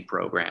conditioning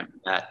program,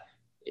 that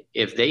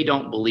if they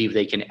don't believe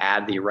they can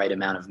add the right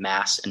amount of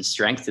mass and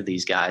strength to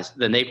these guys,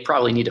 then they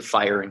probably need to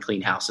fire and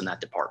clean house in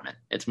that department.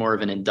 It's more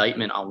of an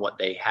indictment on what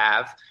they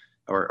have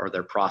or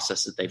their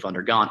process that they've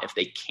undergone if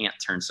they can't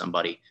turn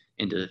somebody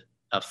into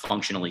a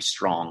functionally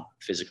strong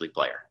physically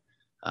player.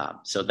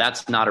 So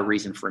that's not a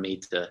reason for me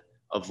to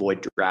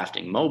avoid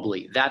drafting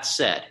Mobley. That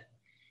said,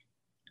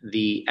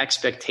 the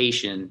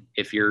expectation,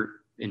 if you're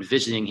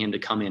envisioning him to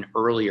come in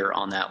earlier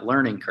on that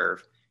learning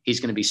curve, he's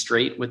going to be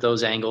straight with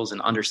those angles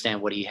and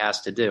understand what he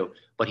has to do,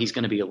 but he's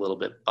going to be a little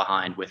bit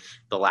behind with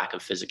the lack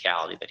of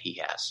physicality that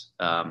he has.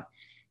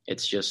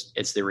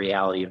 It's the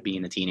reality of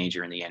being a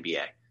teenager in the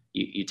NBA.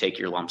 You take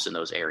your lumps in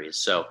those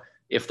areas. So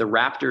if the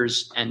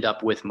Raptors end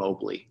up with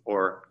Mobley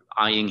or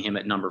eyeing him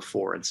at number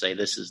 4 and say,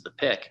 this is the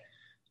pick,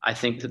 I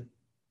think that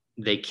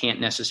they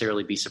can't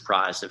necessarily be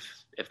surprised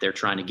if they're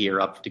trying to gear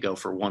up to go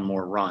for one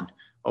more run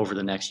over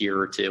the next year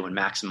or two and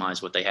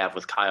maximize what they have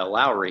with Kyle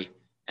Lowry,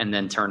 and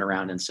then turn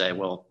around and say,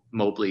 well,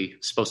 Mobley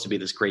is supposed to be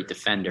this great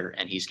defender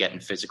and he's getting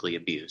physically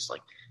abused.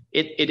 Like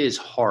it is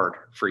hard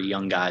for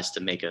young guys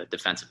to make a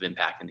defensive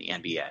impact in the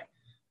NBA.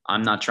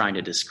 I'm not trying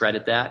to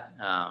discredit that.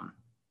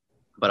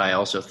 But I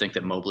also think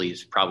that Mobley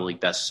is probably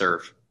best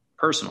served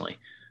personally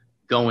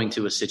going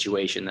to a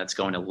situation that's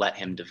going to let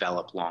him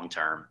develop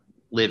long-term,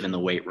 live in the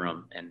weight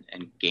room and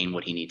gain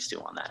what he needs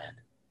to on that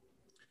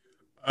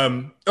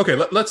end. Okay.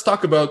 Let's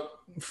talk about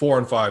 4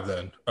 and 5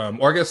 then.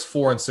 Or I guess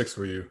 4 and 6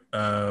 for you.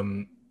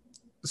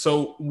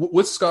 So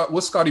with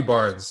Scottie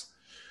Barnes,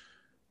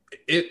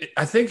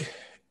 I think,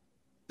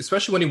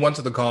 especially when he went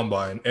to the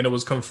combine and it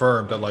was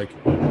confirmed that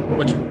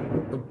which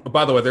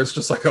by the way, there's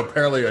just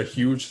apparently a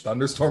huge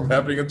thunderstorm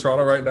happening in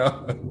Toronto right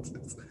now.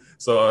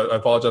 So I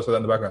apologize for that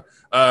in the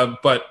background.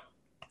 But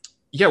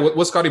yeah,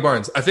 with Scottie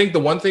Barnes, I think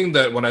the one thing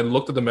that when I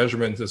looked at the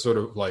measurements is sort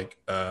of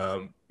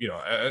the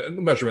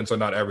measurements are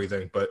not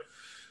everything, but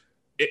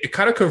it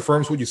kind of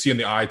confirms what you see in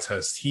the eye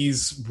test.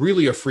 He's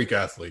really a freak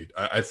athlete.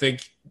 I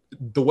think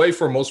the way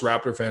for most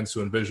Raptor fans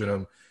to envision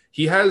him,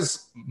 he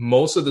has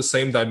most of the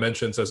same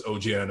dimensions as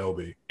OG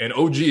Anunoby. And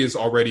OG is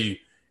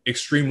already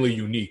extremely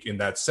unique in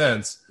that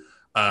sense.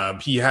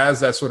 He has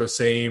that sort of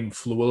same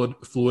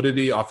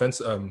fluidity,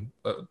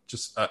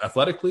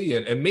 athletically,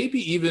 and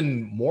maybe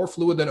even more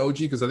fluid than OG,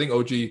 because I think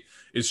OG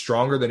is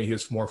stronger than he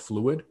is more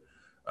fluid.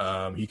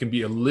 He can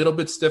be a little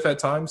bit stiff at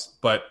times,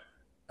 but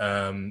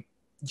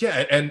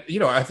yeah, and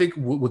I think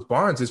with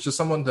Barnes, it's just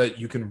someone that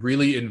you can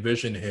really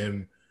envision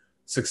him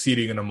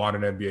succeeding in a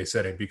modern NBA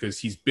setting, because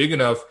he's big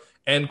enough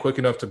and quick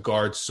enough to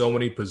guard so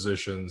many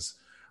positions.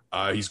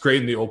 He's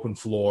great in the open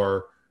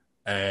floor,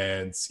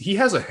 and he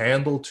has a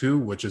handle too,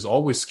 which is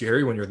always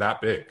scary when you're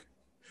that big.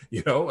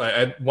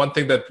 And one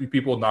thing that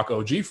people knock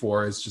OG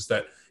for is just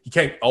that he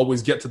can't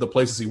always get to the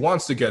places he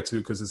wants to get to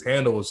because his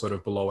handle is sort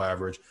of below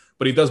average,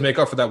 but he does make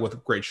up for that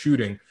with great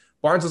shooting.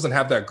 Barnes doesn't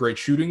have that great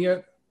shooting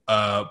yet,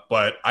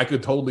 but I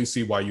could totally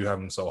see why you have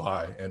him so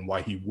high and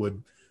why he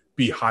would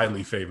be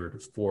highly favored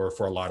for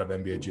a lot of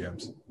NBA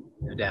GMs.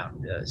 No doubt.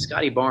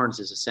 Scotty Barnes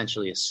is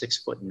essentially a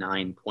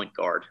 6'9" point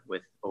guard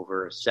with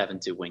over a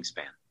 7'2"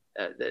 wingspan.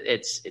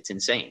 It's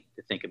insane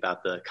to think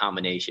about the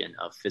combination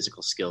of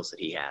physical skills that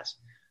he has.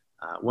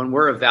 When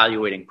we're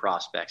evaluating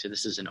prospects, and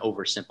this is an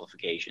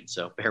oversimplification,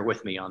 so bear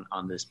with me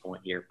on this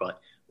point here, but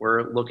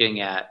we're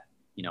looking at,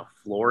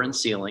 floor and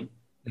ceiling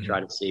to try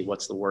to see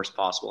what's the worst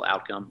possible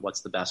outcome,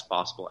 what's the best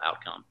possible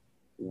outcome.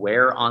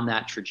 Where on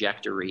that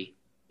trajectory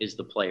is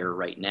the player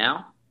right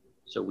now?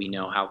 So we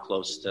know how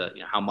close to,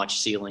 how much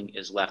ceiling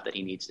is left that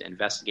he needs to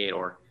investigate,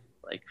 or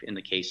like in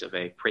the case of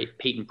a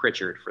Peyton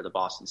Pritchard for the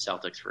Boston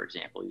Celtics, for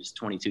example, he was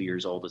 22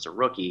 years old as a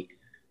rookie,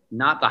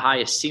 not the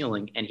highest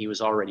ceiling, and he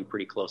was already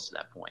pretty close to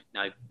that point.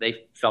 Now,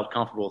 they felt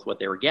comfortable with what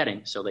they were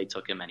getting, so they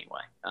took him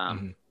anyway.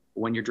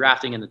 When you're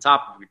drafting in the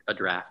top of a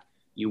draft,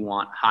 you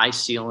want high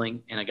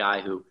ceiling and a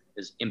guy who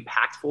is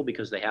impactful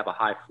because they have a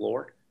high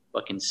floor,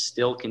 but can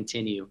still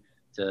continue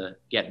to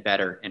get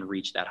better and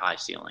reach that high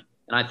ceiling.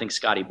 And I think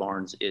Scotty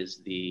Barnes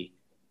is the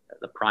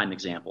prime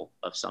example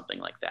of something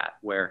like that,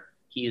 where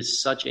he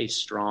is such a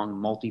strong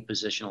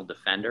multi-positional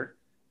defender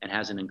and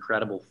has an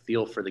incredible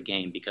feel for the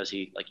game because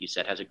he, like you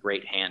said, has a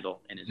great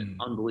handle and is an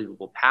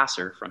unbelievable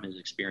passer from his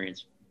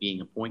experience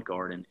being a point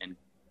guard and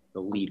the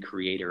lead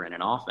creator in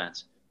an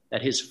offense,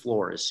 that his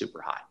floor is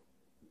super high.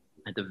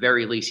 At the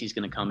very least, he's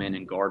going to come in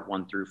and guard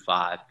 1 through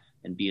 5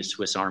 and be a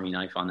Swiss Army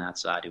knife on that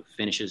side who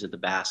finishes at the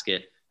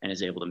basket and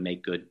is able to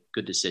make good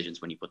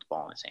decisions when you put the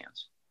ball in his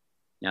hands.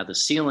 Now, the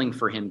ceiling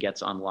for him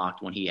gets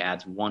unlocked when he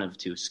adds one of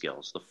two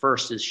skills. The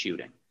first is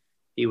shooting.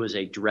 He was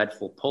a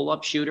dreadful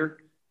pull-up shooter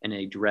and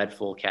a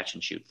dreadful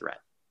catch-and-shoot threat.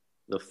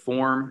 The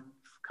form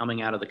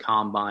coming out of the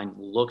combine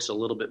looks a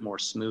little bit more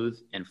smooth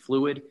and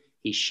fluid.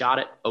 He shot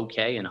it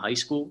okay in high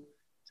school,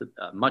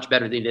 much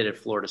better than he did at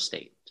Florida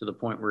State, to the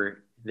point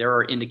where there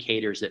are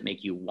indicators that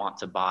make you want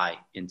to buy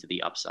into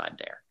the upside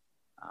there.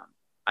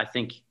 I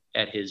think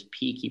at his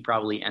peak, he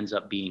probably ends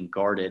up being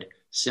guarded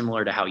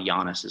similar to how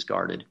Giannis is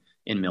guarded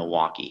in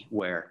Milwaukee,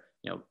 where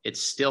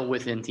it's still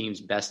within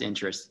teams' best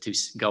interest to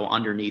go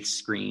underneath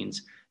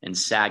screens and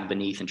sag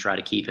beneath and try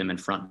to keep him in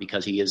front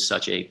because he is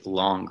such a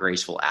long,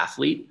 graceful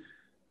athlete.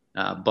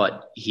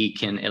 But he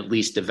can at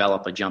least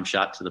develop a jump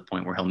shot to the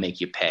point where he'll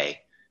make you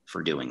pay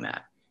for doing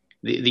that.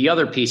 The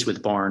other piece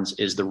with Barnes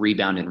is the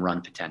rebound and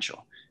run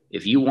potential.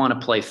 If you want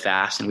to play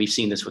fast, and we've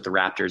seen this with the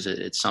Raptors,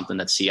 it's something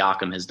that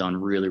Siakam has done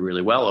really,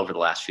 really well over the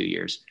last few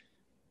years.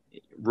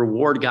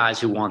 Reward guys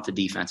who want the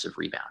defensive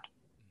rebound.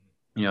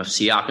 If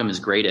Siakam is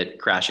great at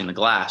crashing the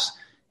glass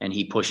and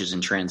he pushes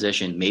in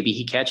transition, maybe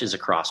he catches a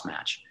cross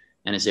match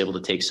and is able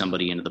to take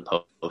somebody into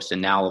the post.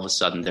 And now all of a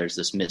sudden there's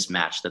this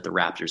mismatch that the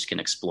Raptors can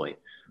exploit.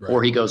 Right.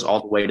 Or he goes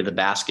all the way to the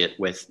basket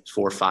with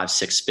 4, 5,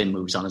 6 spin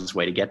moves on his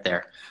way to get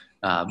there.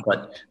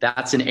 But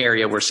that's an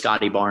area where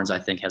Scotty Barnes, I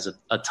think, has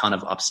a ton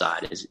of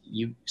upside. Is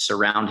you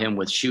surround him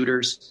with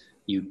shooters,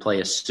 you play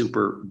a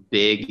super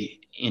big,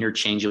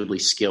 interchangeably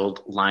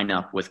skilled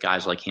lineup with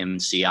guys like him,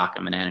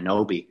 Siakam, and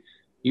Anunoby.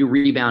 You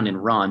rebound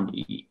and run.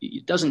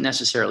 It doesn't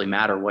necessarily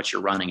matter what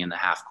you're running in the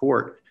half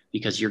court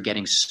because you're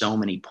getting so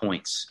many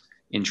points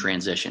in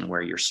transition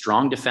where you're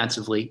strong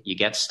defensively, you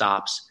get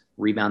stops,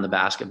 rebound the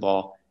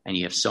basketball, and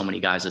you have so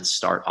many guys that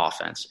start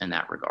offense in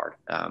that regard.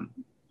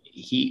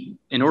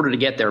 In order to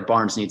get there,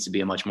 Barnes needs to be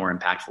a much more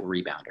impactful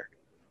rebounder.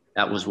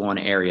 That was one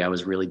area I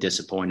was really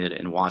disappointed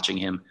in watching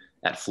him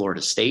at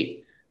Florida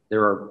State.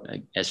 There are,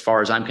 as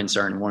far as I'm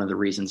concerned, one of the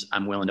reasons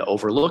I'm willing to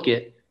overlook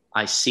it,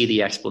 I see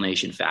the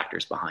explanation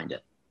factors behind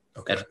it.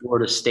 Okay. At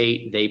Florida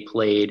State, they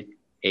played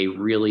a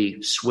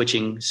really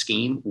switching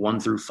scheme 1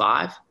 through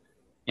 5.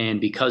 And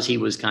because he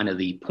was kind of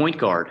the point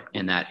guard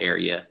in that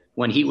area,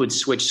 when he would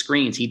switch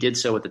screens, he did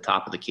so at the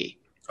top of the key.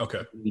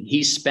 Okay.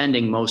 He's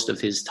spending most of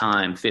his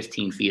time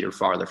 15 feet or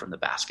farther from the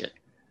basket.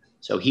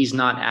 So he's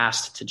not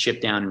asked to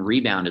chip down and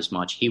rebound as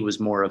much. He was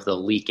more of the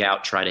leak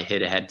out, try to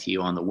hit ahead to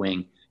you on the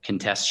wing,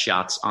 contest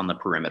shots on the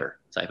perimeter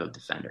type of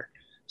defender.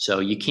 So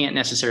you can't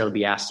necessarily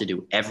be asked to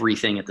do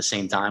everything at the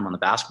same time on the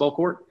basketball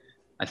court.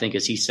 I think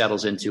as he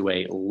settles into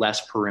a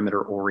less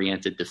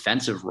perimeter-oriented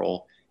defensive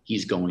role,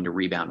 he's going to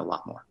rebound a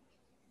lot more.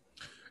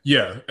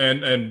 Yeah,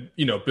 and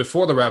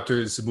before the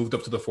Raptors moved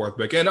up to the fourth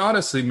pick, and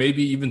honestly,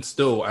 maybe even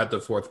still at the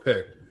fourth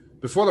pick,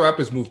 before the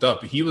Raptors moved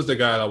up, he was the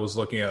guy that I was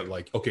looking at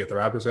like, okay, if the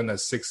Raptors are in that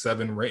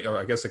 6-7 range, or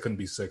I guess it couldn't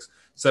be 6,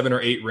 7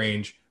 or 8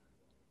 range,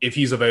 if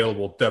he's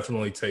available,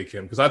 definitely take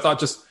him. Because I thought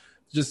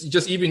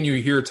just even you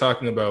here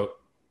talking about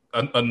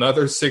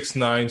another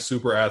 6'9"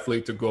 super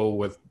athlete to go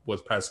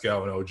with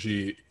Pascal and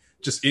OG,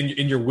 just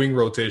in your wing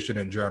rotation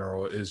in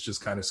general is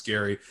just kind of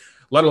scary.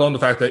 Let alone the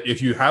fact that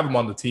if you have him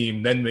on the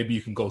team, then maybe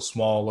you can go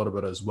small a little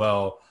bit as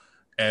well.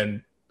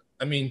 And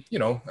none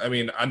of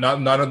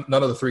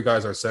the three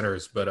guys are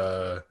centers,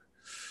 but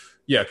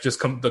just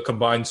the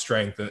combined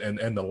strength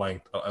and the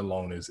length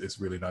alone is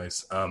really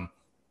nice.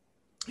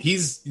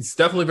 He's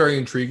definitely very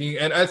intriguing,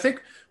 and I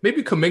think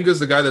maybe Kuminga's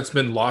the guy that's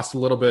been lost a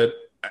little bit.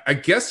 I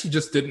guess he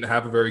just didn't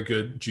have a very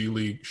good G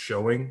League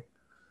showing.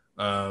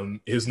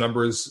 His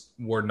numbers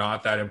were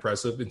not that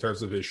impressive in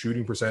terms of his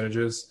shooting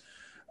percentages.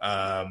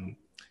 What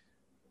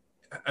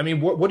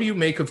do you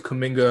make of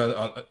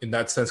Kuminga in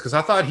that sense? Because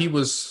I thought he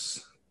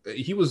was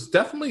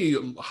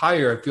definitely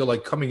higher, I feel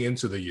like, coming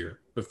into the year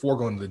before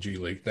going to the G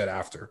League than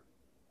after.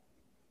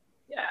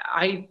 Yeah,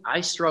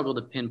 I struggle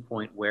to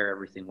pinpoint where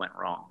everything went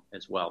wrong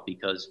as well,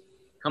 because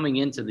coming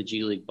into the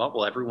G League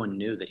bubble, everyone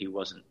knew that he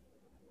wasn't,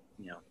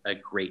 a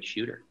great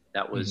shooter.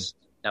 That was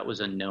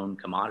a known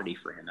commodity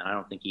for him. And I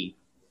don't think he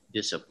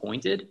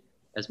disappointed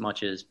as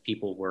much as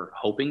people were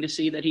hoping to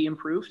see that he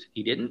improved.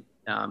 He didn't.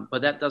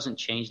 But that doesn't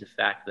change the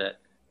fact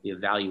that the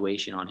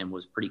evaluation on him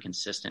was pretty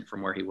consistent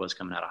from where he was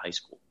coming out of high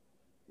school.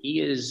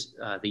 He is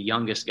the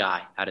youngest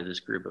guy out of this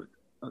group of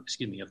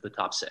the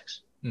top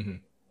 6. Mm-hmm.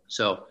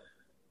 So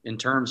in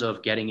terms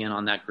of getting in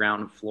on that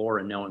ground floor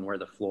and knowing where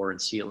the floor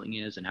and ceiling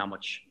is and how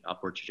much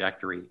upward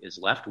trajectory is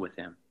left with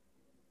him,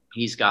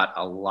 he's got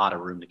a lot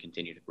of room to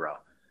continue to grow.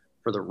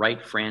 For the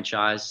right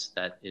franchise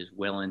that is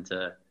willing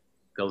to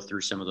go through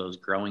some of those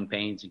growing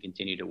pains and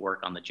continue to work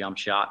on the jump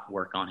shot,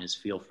 work on his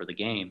feel for the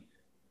game,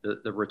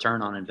 the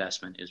return on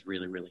investment is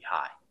really, really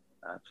high.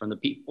 From the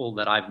people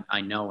that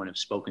I know and have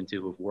spoken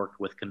to who've worked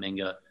with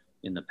Kuminga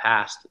in the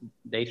past,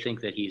 they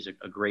think that he's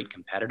a great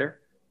competitor.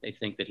 They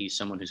think that he's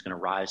someone who's going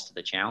to rise to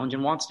the challenge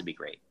and wants to be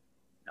great.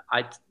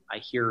 I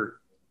hear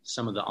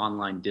some of the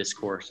online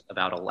discourse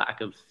about a lack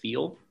of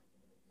feel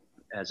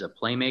as a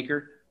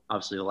playmaker.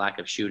 Obviously, the lack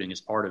of shooting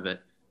is part of it,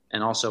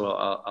 and also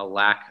a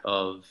lack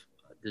of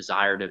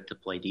desire to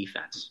play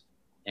defense.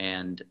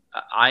 And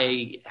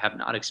I have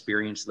not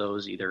experienced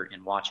those either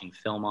in watching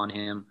film on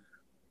him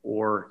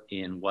or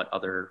in what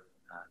other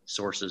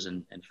sources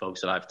and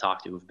folks that I've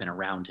talked to who've been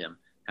around him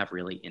have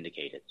really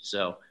indicated.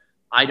 So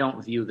I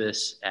don't view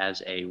this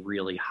as a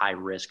really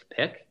high-risk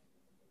pick.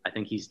 I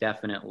think he's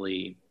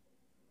definitely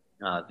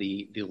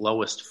the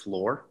lowest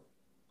floor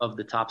of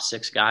the top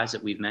 6 guys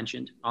that we've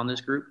mentioned on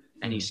this group,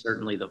 and he's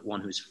certainly the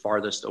one who's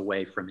farthest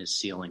away from his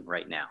ceiling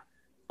right now.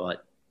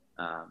 But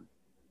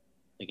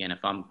again,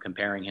 if I'm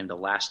comparing him to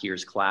last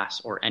year's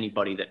class or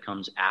anybody that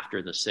comes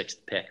after the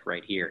 6th pick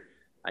right here,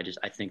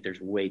 I think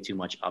there's way too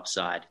much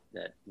upside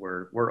that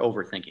we're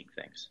overthinking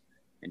things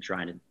and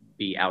trying to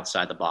be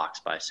outside the box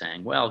by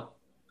saying, well,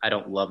 I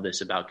don't love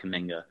this about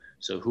Kuminga,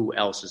 so who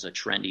else is a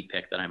trendy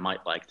pick that I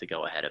might like to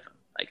go ahead of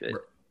him?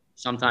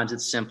 Sometimes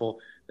it's simple.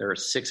 There are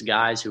 6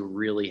 guys who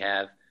really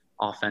have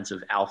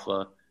offensive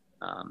alpha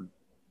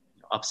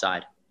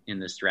upside in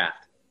this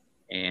draft,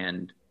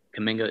 and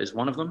Kuminga is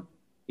one of them.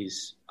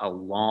 He's a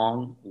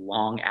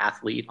long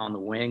athlete on the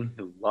wing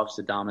who loves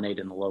to dominate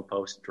in the low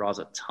post, draws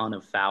a ton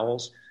of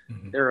fouls.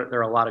 Mm-hmm. There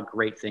are a lot of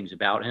great things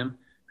about him.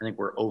 I think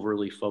we're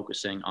overly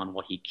focusing on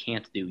what he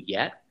can't do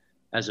yet,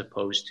 as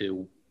opposed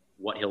to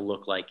what he'll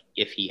look like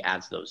if he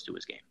adds those to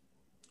his game.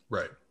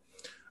 Right.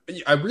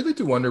 I really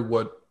do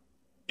wonder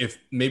if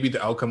maybe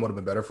the outcome would have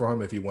been better for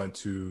him if he went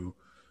to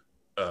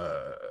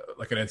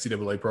like an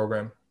NCAA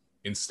program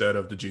instead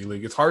of the G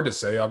League. It's hard to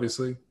say,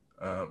 obviously.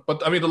 But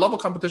the level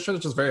of competition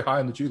is just very high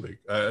in the G League.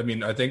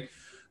 I think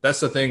that's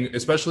the thing,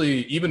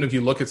 especially even if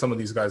you look at some of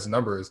these guys'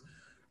 numbers,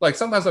 like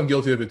sometimes I'm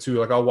guilty of it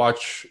too. I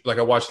watched a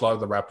lot of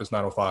the Raptors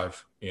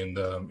 905 in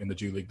the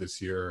G League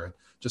this year,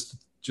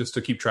 just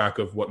to keep track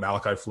of what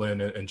Malachi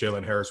Flynn and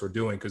Jalen Harris were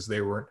doing, because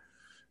they weren't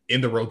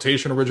in the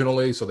rotation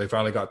originally. So they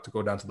finally got to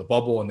go down to the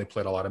bubble and they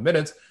played a lot of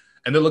minutes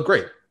and they looked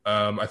great.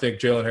 I think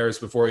Jalen Harris,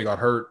 before he got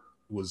hurt,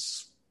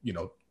 was,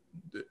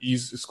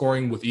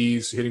 scoring with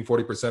ease, hitting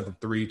 40% from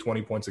 3,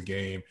 20 points a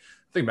game.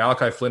 I think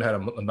Malachi Flynn had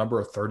a number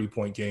of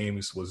 30-point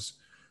games, was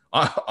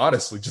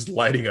honestly just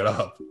lighting it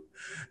up.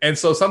 And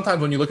so sometimes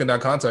when you look in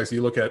that context,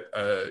 you look at,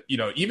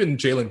 even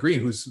Jalen Green,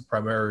 whose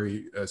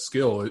primary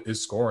skill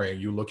is scoring,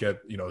 you look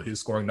at,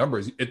 his scoring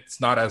numbers, it's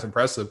not as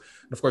impressive.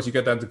 And of course, you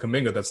get that to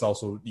Kuminga, that's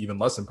also even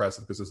less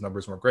impressive because his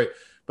numbers weren't great.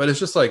 But it's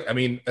just like,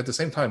 at the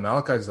same time,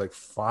 Malachi is like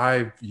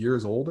 5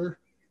 years older.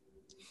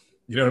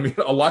 You know what I mean?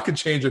 A lot could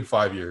change in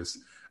 5 years.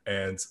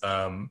 And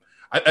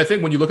I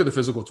think when you look at the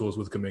physical tools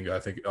with Kuminga, I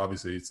think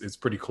obviously it's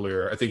pretty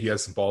clear. I think he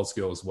has some ball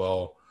skill as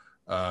well.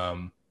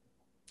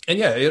 And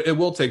yeah, it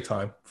will take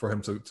time for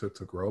him to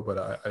grow,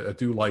 but I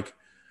do like.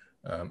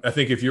 I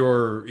think if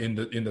you're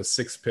in the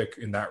sixth pick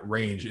in that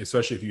range,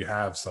 especially if you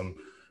have some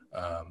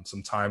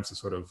time to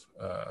sort of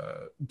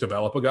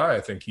develop a guy,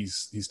 I think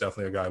he's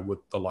definitely a guy with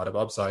a lot of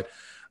upside.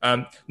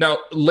 Now,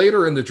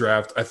 later in the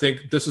draft, I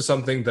think this is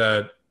something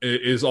that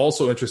is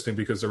also interesting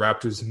because the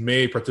Raptors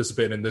may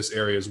participate in this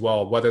area as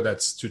well, whether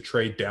that's to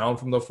trade down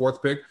from the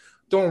fourth pick.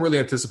 Don't really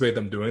anticipate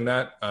them doing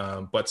that,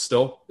 but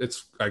still,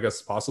 it's, I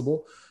guess,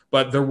 possible.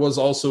 But there was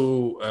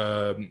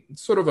also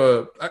sort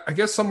of I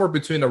guess somewhere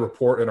between a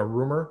report and a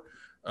rumor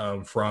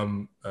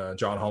from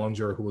John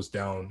Hollinger, who was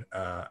down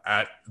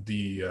at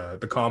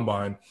the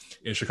Combine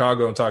in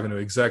Chicago and talking to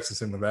execs and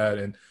things like that.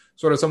 And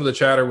sort of some of the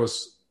chatter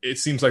was, it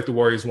seems like the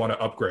Warriors want to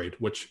upgrade,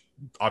 which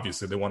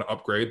obviously they want to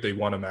upgrade. They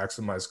want to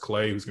maximize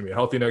Clay, who's going to be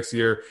healthy next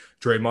year,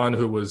 Draymond,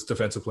 who was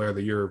Defensive Player of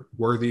the Year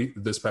worthy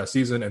this past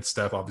season, and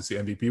Steph, obviously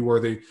MVP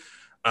worthy.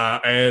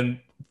 And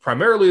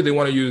primarily they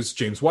want to use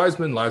James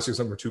Wiseman, last year's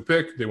number 2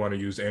 pick. They want to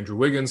use Andrew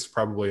Wiggins,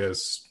 probably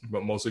as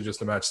mostly just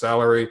to match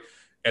salary.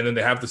 And then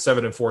they have the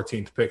 7th and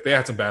 14th pick. They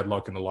had some bad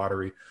luck in the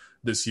lottery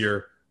this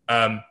year.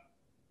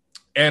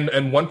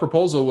 And one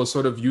proposal was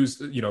sort of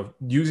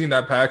using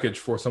that package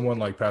for someone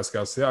like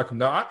Pascal Siakam.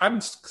 Now,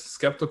 I'm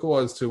skeptical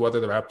as to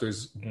whether the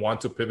Raptors want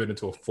to pivot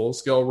into a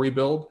full-scale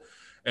rebuild.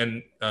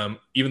 And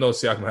even though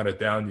Siakam had a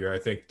down year, I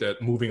think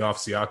that moving off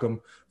Siakam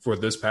for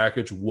this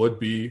package would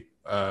be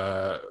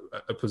a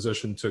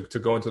position to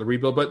go into the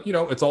rebuild. But,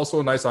 it's also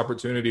a nice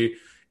opportunity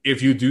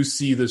if you do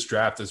see this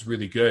draft is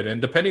really good. And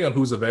depending on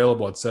who's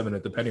available at 7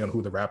 and depending on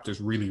who the Raptors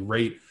really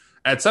rate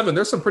at 7,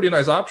 there's some pretty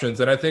nice options.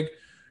 And I think,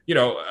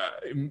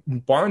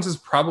 Barnes is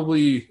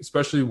probably,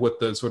 especially with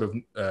the sort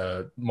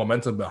of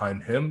momentum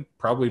behind him,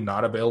 probably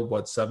not available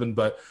at 7.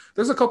 But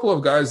there's a couple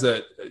of guys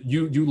that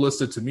you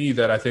listed to me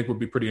that I think would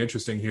be pretty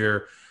interesting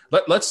here.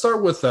 Let's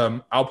start with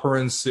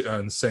Alperen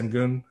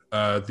Sengun,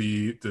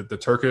 the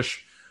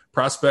Turkish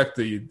prospect.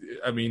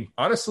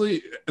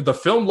 Honestly, the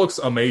film looks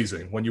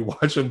amazing when you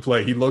watch him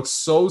play. He looks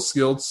so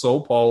skilled, so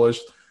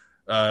polished,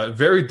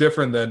 very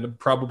different than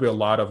probably a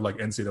lot of like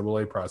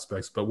NCAA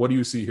prospects. But what do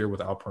you see here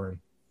with Alperen?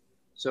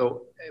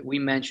 So we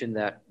mentioned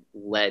that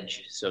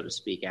ledge, so to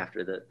speak,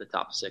 after the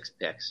top 6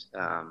 picks.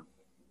 I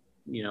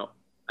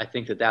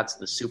think that's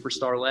the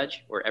superstar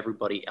ledge where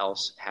everybody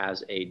else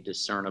has a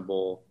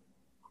discernible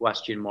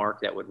question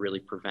mark that would really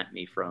prevent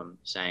me from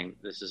saying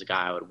this is a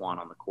guy I would want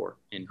on the court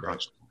in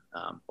crunch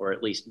time, or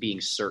at least being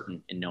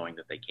certain in knowing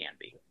that they can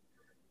be.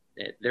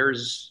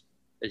 There's,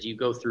 as you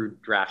go through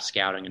draft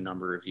scouting a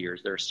number of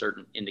years, there are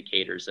certain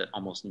indicators that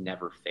almost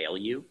never fail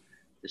you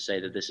to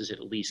say that this is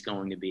at least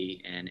going to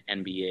be an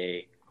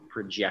NBA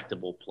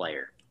projectable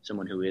player,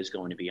 someone who is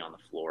going to be on the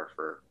floor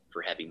for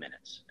heavy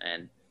minutes.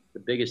 And the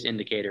biggest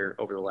indicator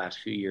over the last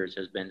few years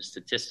has been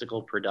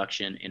statistical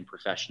production in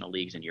professional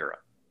leagues in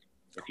Europe.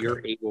 If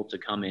you're able to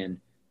come in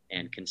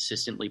and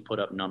consistently put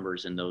up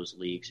numbers in those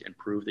leagues and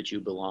prove that you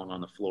belong on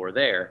the floor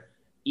there,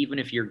 even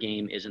if your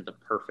game isn't the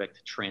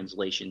perfect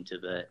translation to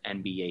the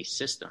NBA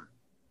system,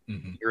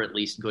 you're at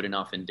least good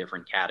enough in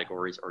different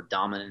categories or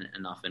dominant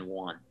enough in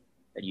one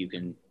that you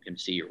can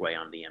see your way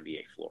on the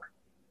NBA floor.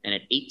 And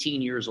at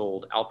 18 years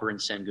old, Alperen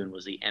Sengun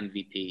was the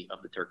MVP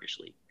of the Turkish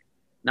league.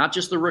 Not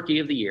just the rookie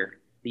of the year,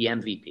 the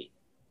MVP.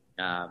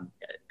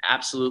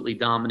 Absolutely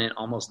dominant,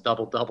 almost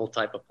double-double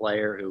type of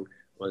player who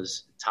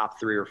was top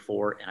 3 or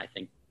 4 in, I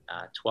think,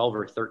 12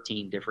 or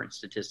 13 different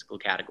statistical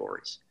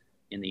categories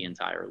in the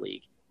entire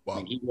league. Wow. I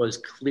mean, he was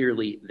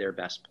clearly their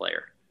best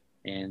player.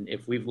 And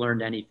if we've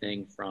learned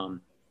anything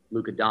from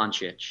Luka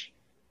Doncic,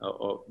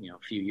 a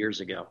few years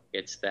ago,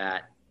 it's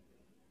that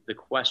the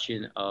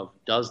question of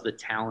does the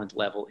talent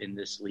level in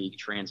this league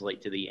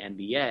translate to the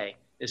NBA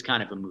is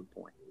kind of a moot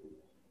point.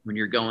 When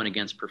you're going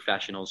against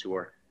professionals who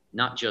are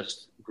not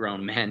just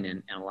grown men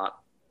and a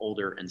lot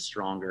older and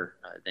stronger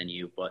than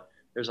you, but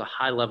there's a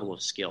high level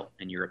of skill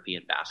in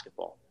European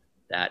basketball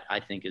that I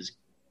think is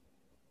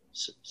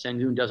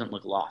Sengun doesn't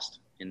look lost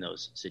in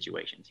those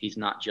situations. He's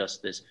not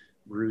just this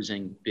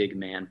bruising big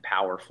man,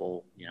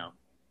 powerful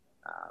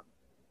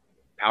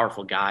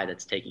guy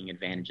that's taking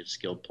advantage of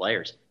skilled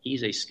players.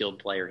 He's a skilled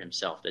player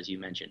himself, as you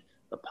mentioned,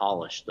 the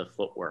polish, the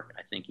footwork.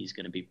 I think he's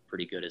going to be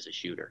pretty good as a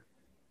shooter.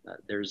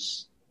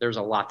 There's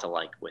a lot to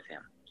like with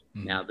him.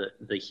 Now,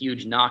 the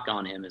huge knock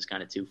on him is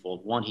kind of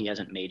twofold. One, he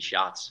hasn't made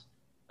shots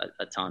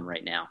a ton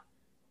right now.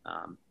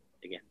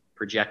 Again,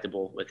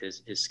 projectable with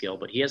his skill,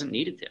 but he hasn't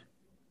needed to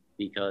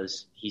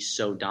because he's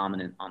so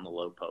dominant on the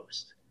low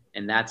post.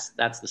 And that's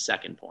the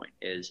second point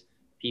is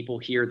people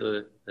hear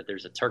that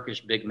there's a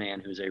Turkish big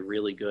man who's a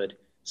really good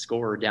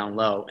scorer down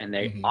low, and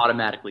they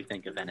automatically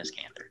think of Enes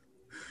Kanter.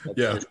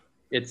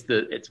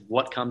 It's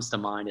what comes to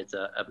mind. It's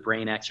a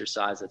brain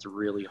exercise that's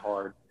really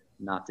hard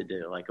not to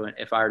do. Like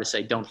if I were to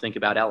say, don't think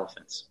about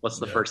elephants, what's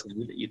the first thing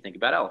that you think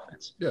about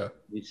elephants? Yeah.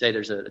 You say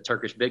there's a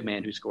Turkish big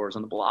man who scores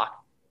on the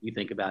block, you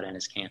think about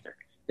Enes Kanter.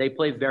 They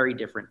play very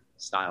different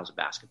styles of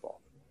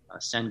basketball.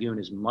 Sengun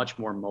is much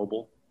more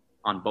mobile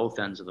on both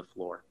ends of the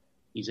floor.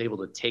 He's able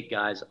to take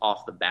guys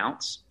off the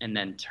bounce and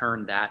then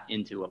turn that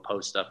into a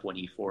post-up when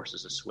he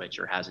forces a switch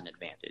or has an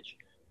advantage,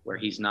 where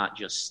he's not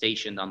just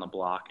stationed on the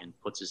block and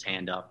puts his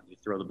hand up and you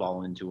throw the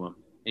ball into him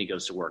and he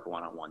goes to work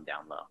one-on-one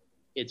down low.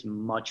 It's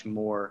much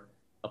more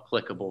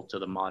applicable to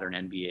the modern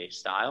NBA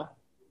style,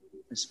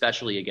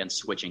 especially against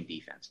switching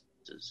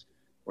defenses,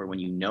 where when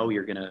you know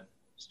you're going to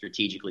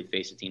strategically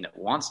face a team that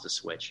wants to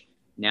switch,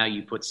 now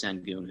you put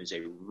Sengun, who's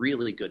a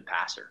really good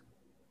passer,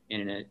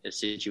 in a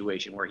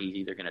situation where he's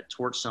either going to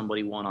torch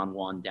somebody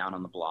one-on-one down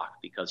on the block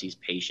because he's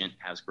patient,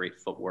 has great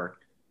footwork,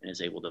 and is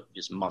able to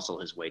just muscle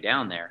his way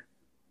down there,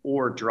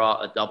 or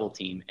draw a double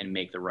team and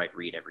make the right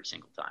read every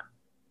single time.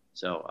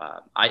 So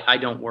I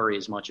don't worry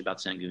as much about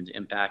Sengun's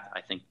impact.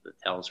 I think the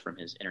tells from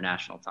his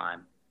international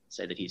time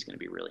say that he's going to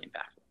be really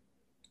impactful.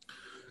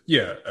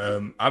 Yeah,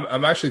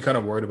 I'm actually kind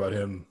of worried about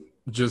him.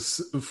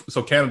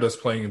 So Canada's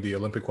playing in the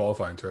Olympic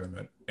qualifying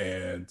tournament,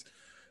 and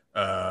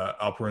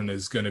Alperen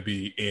is going to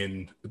be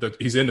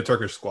he's in the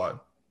Turkish squad.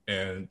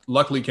 And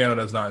luckily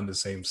Canada's not in the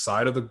same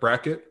side of the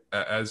bracket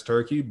as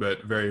Turkey,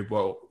 but very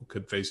well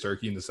could face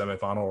Turkey in the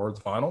semifinal or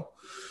the final.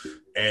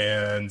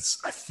 And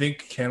I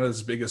think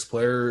Canada's biggest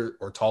player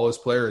or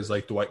tallest player is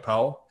like Dwight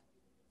Powell.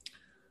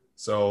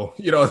 So,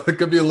 there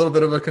could be a little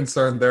bit of a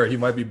concern there. He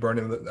might be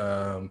burning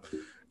the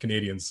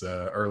Canadians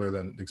earlier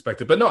than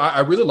expected. But no, I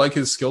really like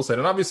his skill set.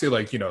 And obviously,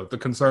 the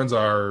concerns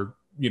are,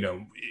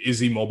 is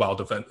he mobile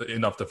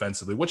enough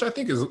defensively, which I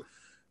think is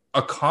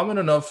a common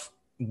enough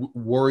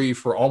worry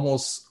for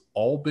almost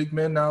all big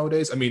men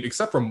nowadays. I mean,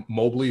 except for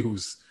Mobley,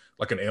 who's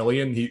like an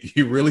alien.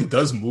 He really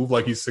does move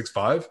like he's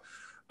 6'5".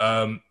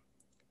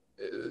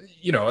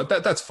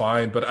 That's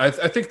fine. But I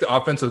think the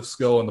offensive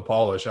skill and the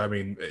polish, I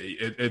mean,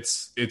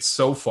 it's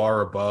so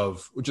far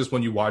above, just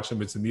when you watch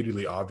him, it's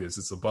immediately obvious.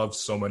 It's above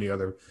so many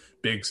other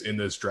bigs in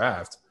this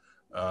draft.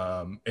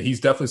 And he's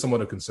definitely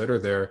someone to consider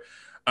there.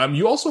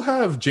 You also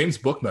have James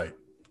Bouknight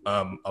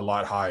a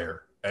lot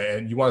higher,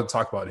 and you want to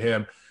talk about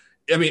him.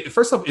 I mean,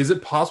 first off, is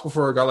it possible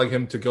for a guy like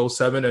him to go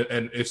 7?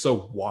 And if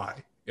so,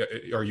 why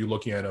are you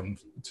looking at him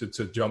to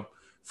jump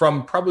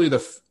from probably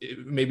the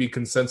maybe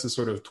consensus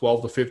sort of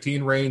 12 to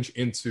 15 range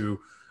into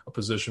a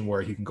position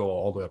where he can go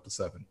all the way up to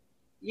 7?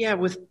 Yeah,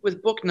 with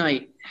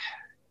Bouknight,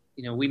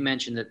 we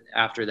mentioned that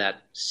after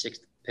that 6th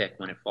pick,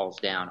 when it falls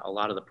down, a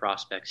lot of the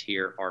prospects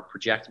here are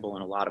projectable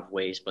in a lot of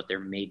ways, but they're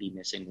maybe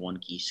missing one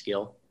key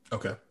skill.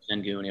 Okay.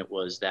 Sengun, it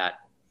was that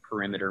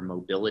perimeter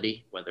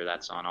mobility, whether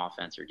that's on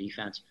offense or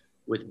defense.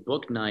 With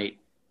Bouknight,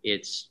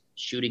 it's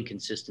shooting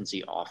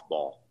consistency off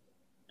ball.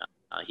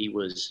 He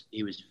was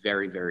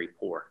very, very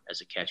poor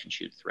as a catch and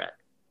shoot threat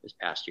this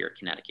past year at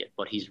Connecticut,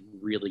 but he's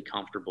really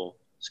comfortable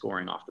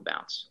scoring off the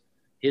bounce.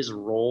 His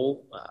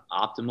role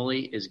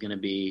optimally is going to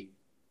be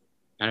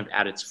kind of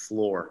at its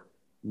floor,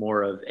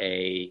 more of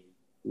a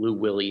Lou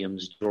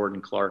Williams,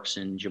 Jordan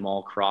Clarkson,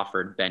 Jamal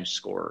Crawford bench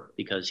scorer,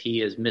 because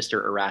he is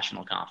Mr.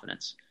 Irrational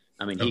Confidence.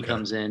 I mean, he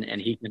comes in and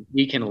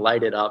he can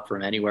light it up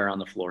from anywhere on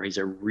the floor. He's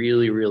a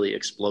really, really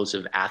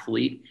explosive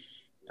athlete.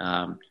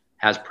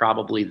 Has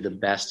probably the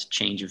best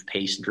change of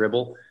pace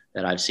dribble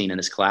that I've seen in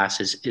this class.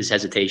 His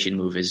hesitation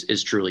move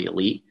is truly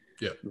elite.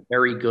 Yeah.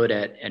 Very good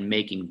at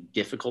making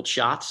difficult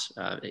shots.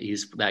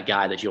 He's that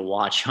guy that you'll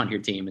watch on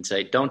your team and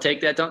say, "Don't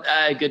take that.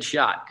 Good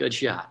shot.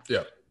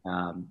 Yeah.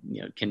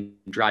 Can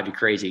drive you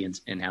crazy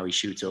in how he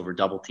shoots over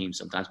double teams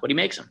sometimes, but he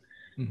makes them.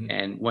 Mm-hmm.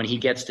 And when he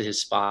gets to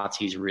his spots,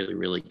 he's really,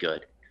 really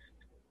good.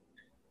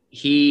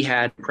 He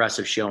had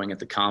impressive showing at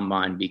the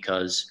combine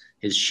because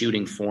his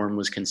shooting form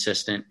was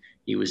consistent.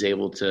 He was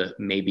able to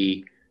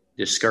maybe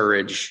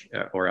encourage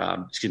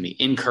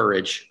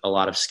a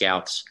lot of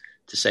scouts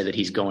to say that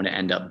he's going to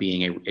end up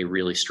being a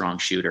really strong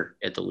shooter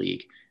at the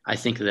league. I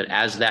think that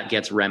as that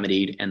gets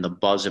remedied and the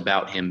buzz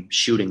about him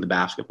shooting the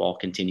basketball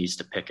continues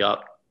to pick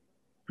up,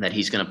 that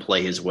he's going to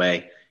play his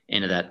way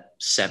into that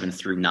 7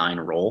 through 9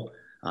 role.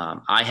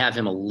 I have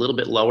him a little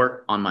bit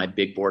lower on my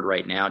big board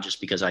right now, just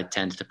because I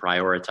tend to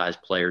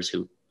prioritize players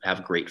who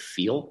have great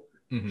feel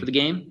for the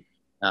game.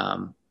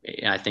 And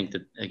I think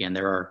that, again,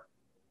 there are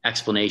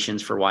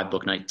explanations for why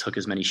Bouknight took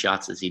as many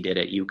shots as he did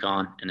at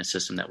UConn in a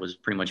system that was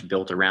pretty much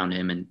built around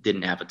him and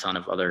didn't have a ton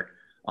of other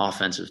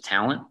offensive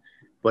talent.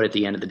 But at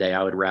the end of the day,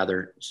 I would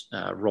rather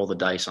roll the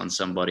dice on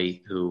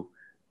somebody who,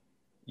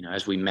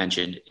 as we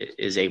mentioned,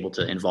 is able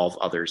to involve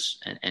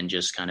others and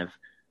just kind of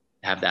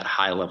have that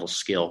high level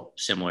skill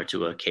similar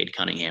to a Cade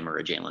Cunningham or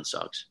a Jalen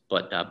Suggs.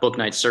 But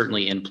Bouknight's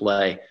certainly in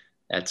play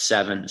at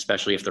 7,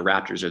 especially if the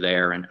Raptors are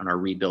there and are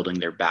rebuilding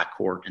their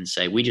backcourt and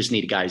say, we just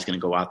need a guy who's going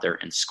to go out there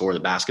and score the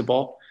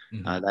basketball.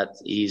 That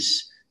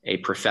he's a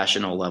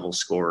professional level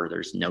scorer.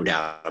 There's no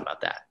doubt about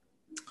that.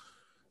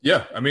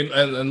 Yeah. I mean,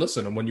 and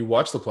listen, when you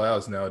watch the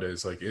playoffs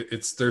nowadays, like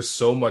there's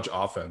so much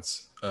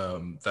offense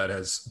that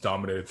has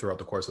dominated throughout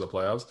the course of the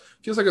playoffs.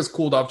 Feels like it's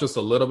cooled off just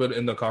a little bit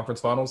in the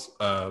conference finals,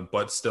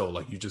 but still,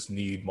 like, you just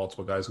need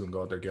multiple guys who can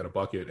go out there, get a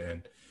bucket.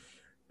 And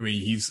I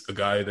mean, he's a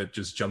guy that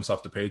just jumps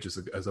off the page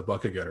as a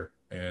bucket getter.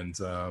 And,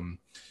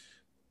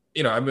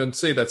 I would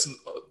say that's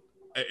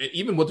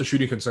even with the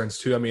shooting concerns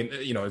too, I mean,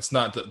 it's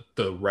not the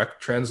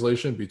direct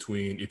translation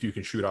between if you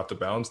can shoot off the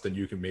bounce, then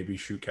you can maybe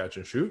shoot, catch,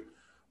 and shoot.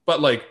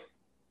 But like,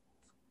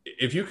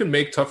 if you can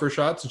make tougher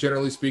shots,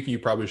 generally speaking, you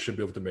probably should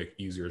be able to make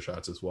easier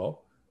shots as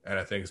well. And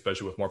I think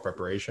especially with more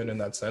preparation in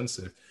that sense,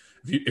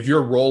 if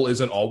your role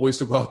isn't always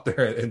to go out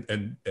there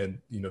and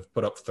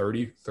put up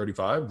 30,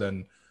 35,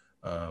 then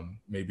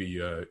maybe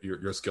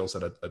your skill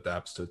set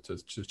adapts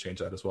to change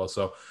that as well.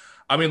 So,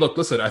 I mean, look,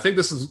 listen, I think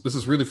this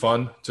is really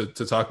fun to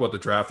talk about the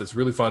draft. It's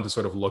really fun to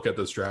sort of look at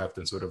this draft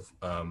and sort of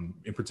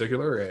in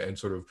particular and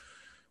sort of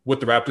with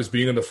the Raptors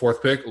being in the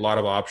 4th pick, a lot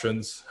of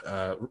options.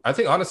 I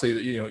think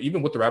honestly,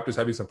 even with the Raptors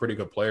having some pretty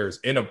good players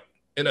in an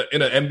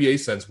NBA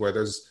sense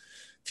where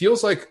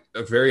feels like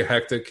a very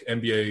hectic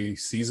NBA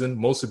season,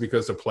 mostly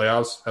because the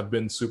playoffs have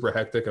been super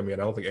hectic. I mean,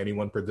 I don't think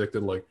anyone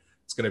predicted like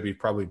it's going to be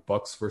probably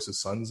Bucks versus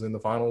Suns in the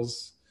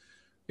finals.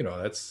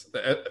 That's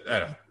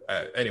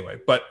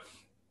anyway, but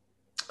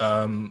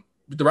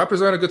the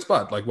Raptors are in a good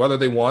spot. Like whether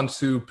they want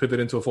to pivot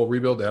into a full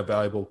rebuild, they have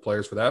valuable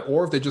players for that.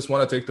 Or if they just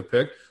want to take the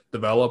pick,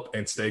 develop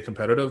and stay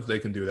competitive, they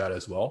can do that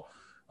as well.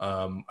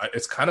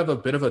 It's kind of a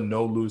bit of a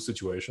no-lose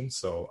situation.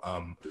 So,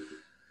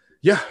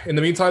 yeah, in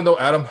the meantime, though,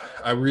 Adam,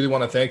 I really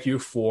want to thank you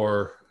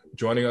for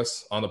joining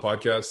us on the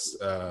podcast.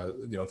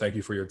 Thank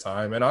you for your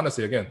time. And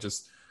honestly, again,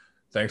 just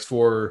thanks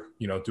for,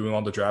 doing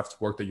all the draft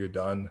work that you've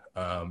done.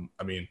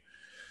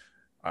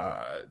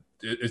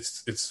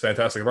 It's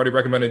fantastic. I've already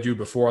recommended you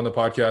before on the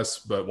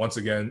podcast, but once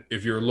again,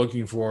 if you're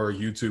looking for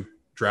YouTube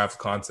draft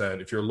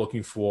content, if you're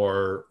looking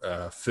for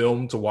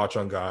film to watch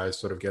on guys,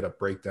 sort of get a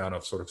breakdown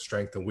of sort of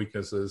strength and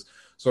weaknesses,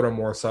 sort of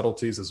more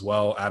subtleties as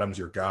well, Adam's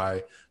your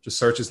guy. Just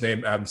search his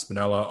name, Adam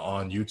Spinella,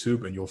 on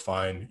YouTube, and you'll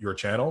find your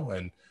channel.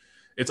 And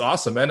it's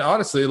awesome. And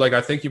honestly, like,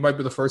 I think you might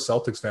be the first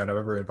Celtics fan I've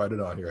ever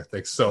invited on here. I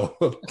think so.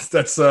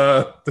 That's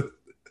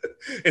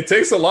it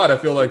takes a lot, I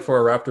feel like,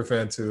 for a Raptor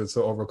fan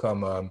to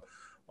overcome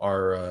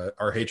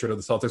our hatred of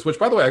the Celtics, which,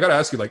 by the way, I got to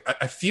ask you, like,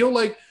 I feel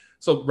like,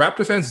 so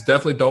Raptor fans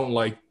definitely don't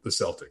like the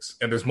Celtics,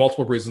 and there's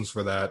multiple reasons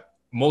for that,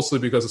 mostly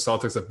because the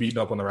Celtics have beaten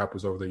up on the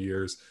Raptors over the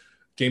years.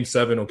 Game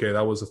 7, okay,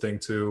 that was a thing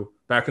too.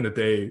 Back in the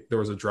day, there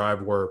was a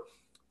drive where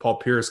Paul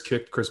Pierce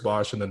kicked Chris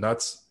Bosh in the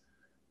nuts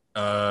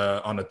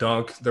on a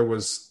dunk. There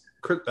was,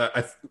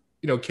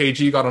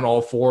 KG got on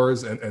all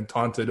fours and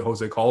taunted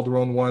Jose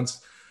Calderon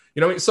once.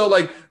 So,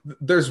 like,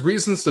 there's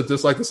reasons to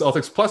dislike the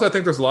Celtics. Plus, I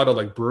think there's a lot of,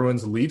 like,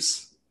 Bruins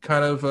Leafs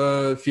kind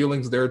of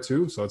feelings there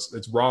too. So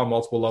it's raw on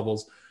multiple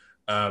levels.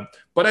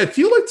 But I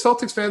feel like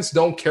Celtics fans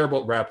don't care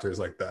about Raptors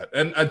like that.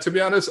 And to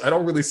be honest, I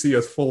don't really see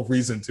a full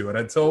reason to. And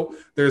until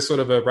there's sort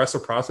of a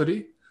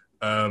reciprocity,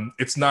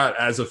 it's not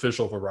as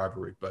official of a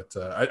rivalry. But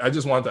I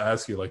just wanted to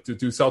ask you, like, do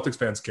Celtics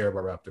fans care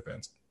about Raptor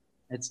fans?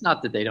 It's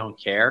not that they don't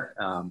care.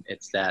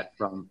 It's that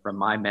from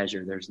my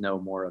measure, there's no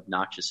more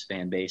obnoxious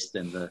fan base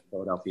than the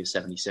Philadelphia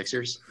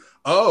 76ers.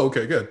 Oh,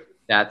 okay, good.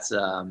 That's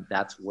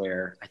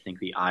where I think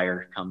the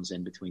ire comes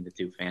in between the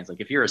two fans. Like,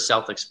 if you're a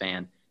Celtics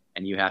fan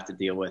and you have to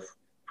deal with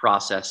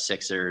process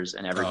Sixers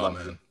and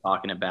everybody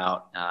talking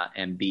about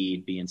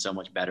Embiid being so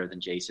much better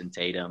than Jason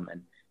Tatum,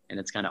 and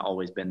it's kind of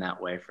always been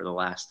that way for the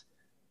last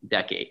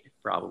decade,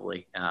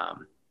 probably.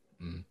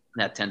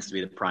 That tends to be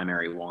the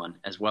primary one,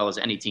 as well as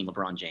any team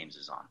LeBron James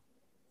is on.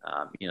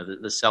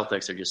 The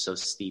Celtics are just so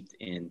steeped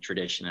in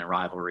tradition and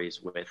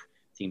rivalries with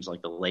teams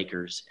like the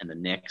Lakers and the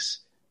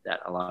Knicks that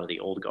a lot of the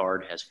old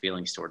guard has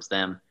feelings towards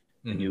them.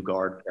 The new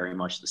guard, very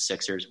much the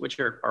Sixers, which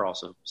are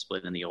also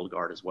split in the old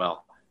guard as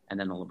well. And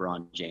then the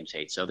LeBron James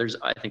hate. So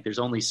I think there's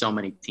only so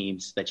many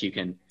teams that you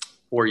can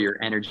pour your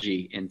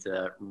energy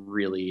into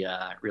really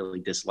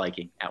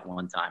disliking at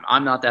one time.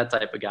 I'm not that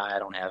type of guy. I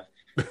don't have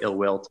ill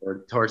will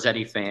towards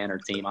any fan or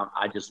team.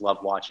 I just love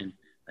watching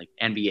like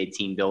NBA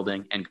team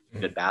building and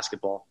good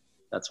basketball.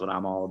 That's what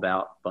I'm all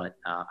about. But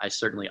I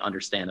certainly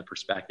understand the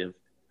perspective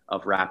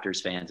of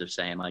Raptors fans of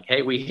saying like,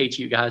 hey, we hate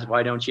you guys.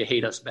 Why don't you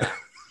hate us back?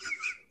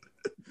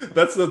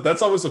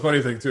 That's always a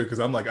funny thing too, because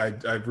I'm like,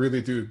 I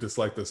really do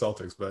dislike the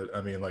Celtics, but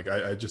I mean, like,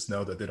 I just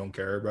know that they don't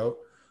care about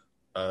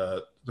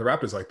the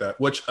Raptors like that.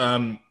 Which, I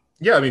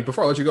mean,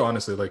 before I let you go,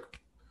 honestly, like,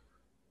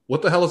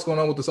 what the hell is going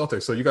on with the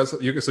Celtics?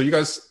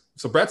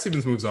 So Brad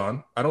Stevens moves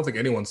on. I don't think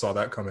anyone saw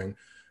that coming.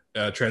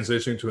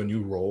 Transitioning to a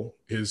new role,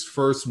 his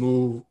first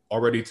move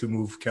already to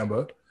move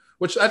Kemba,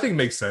 which I think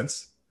makes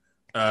sense.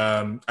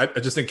 I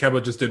just think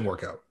Kemba just didn't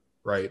work out,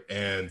 right?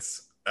 And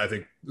I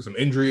think some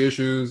injury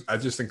issues. I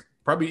just think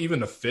probably even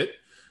the fit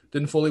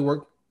didn't fully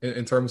work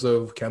in terms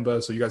of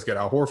Kemba. So you guys get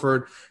Al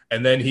Horford,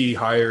 and then he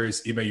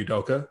hires Ime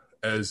Udoka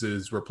as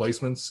his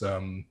replacements. I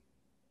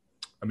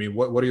mean,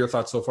 what are your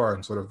thoughts so far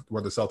on sort of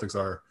where the Celtics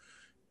are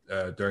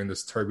during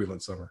this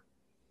turbulent summer?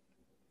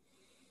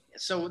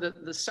 So the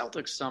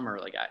Celtics summer,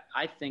 like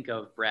I think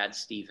of Brad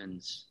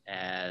Stevens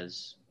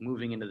as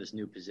moving into this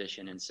new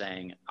position and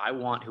saying, I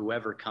want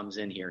whoever comes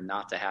in here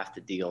not to have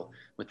to deal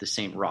with the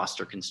same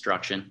roster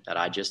construction that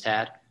I just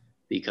had,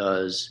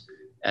 because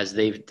as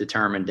they've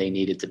determined they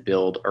needed to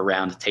build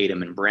around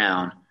Tatum and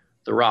Brown,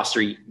 the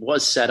roster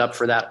was set up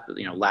for that,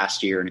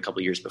 last year and a couple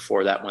of years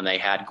before that when they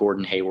had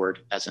Gordon Hayward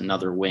as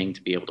another wing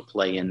to be able to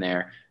play in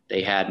there.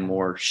 They had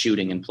more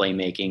shooting and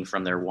playmaking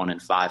from their 1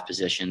 and 5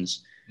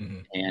 positions. Mm-hmm.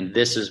 And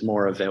this is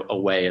more of a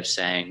way of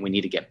saying we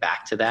need to get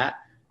back to that.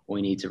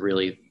 We need to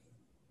really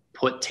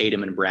put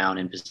Tatum and Brown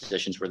in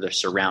positions where they're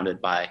surrounded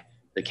by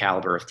the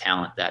caliber of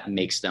talent that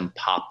makes them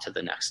pop to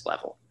the next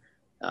level.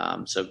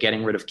 So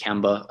getting rid of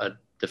Kemba, a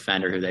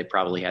defender who they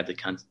probably had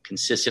to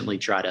consistently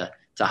try to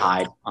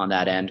hide on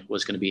that end,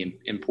 was going to be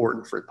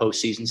important for the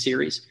postseason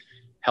series,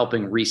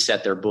 helping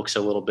reset their books a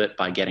little bit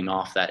by getting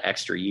off that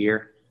extra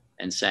year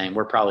and saying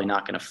we're probably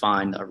not going to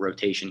find a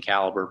rotation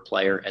caliber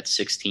player at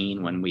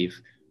 16 when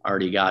we've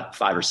already got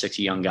 5 or 6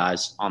 young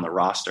guys on the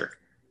roster.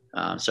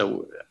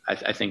 So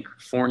I think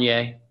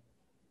Fournier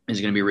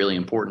is going to be really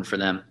important for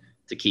them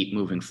to keep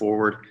moving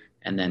forward,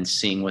 and then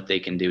seeing what they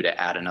can do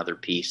to add another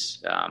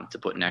piece to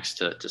put next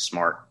to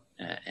Smart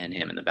and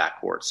him in the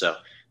backcourt. So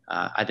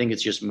I think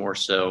it's just more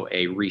so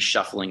a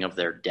reshuffling of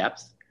their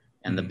depth,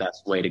 and the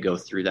best way to go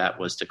through that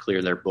was to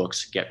clear their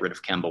books, get rid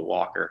of Kemba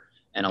Walker,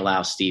 and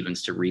allow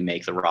Stevens to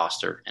remake the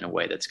roster in a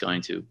way that's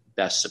going to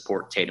best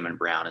support Tatum and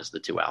Brown as the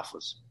 2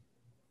 alphas.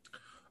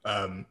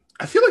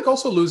 I feel like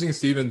also losing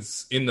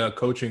Stevens in the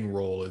coaching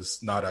role is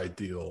not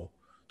ideal,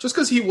 just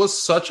because he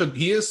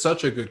is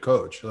such a good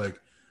coach. Like,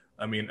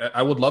 I mean,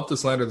 I would love to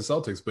slander the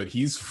Celtics, but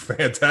he's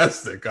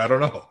fantastic. I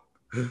don't know.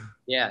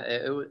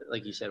 Yeah,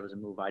 like you said, it was a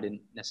move I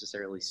didn't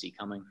necessarily see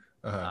coming.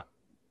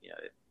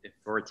 If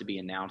for it to be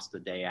announced the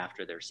day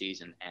after their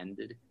season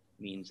ended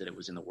means that it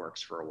was in the works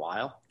for a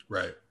while.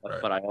 Right.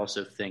 But I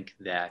also think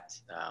that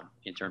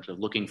in terms of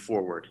looking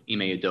forward, Ime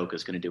Udoka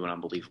is going to do an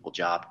unbelievable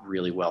job,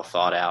 really well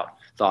thought of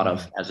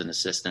as an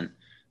assistant.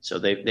 So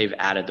they've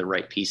added the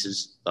right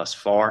pieces thus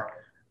far,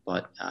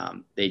 but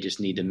they just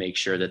need to make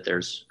sure that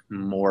there's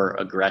more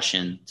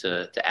aggression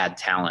to add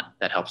talent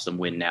that helps them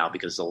win now,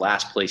 because the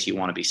last place you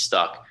want to be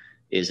stuck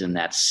is in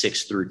that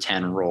 6 through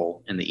 10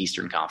 role in the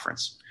Eastern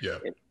Conference. Yeah.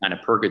 It's kind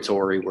of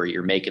purgatory where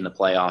you're making the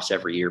playoffs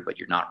every year, but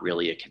you're not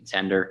really a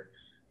contender,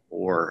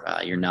 or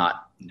you're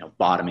not,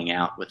 bottoming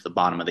out with the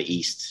bottom of the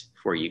East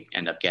before you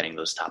end up getting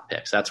those top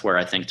picks. That's where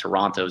I think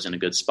Toronto's in a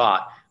good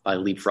spot by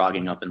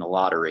leapfrogging up in the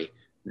lottery.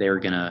 They're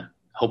going to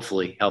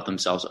hopefully help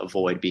themselves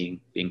avoid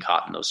being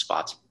caught in those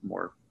spots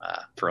more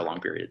for a long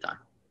period of time.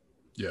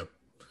 Yeah.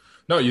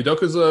 No,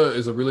 Udoka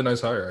is a really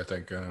nice hire, I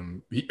think.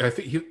 I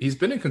think he's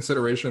been in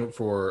consideration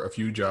for a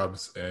few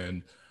jobs,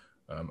 and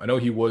I know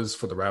he was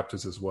for the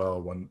Raptors as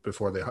well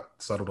before they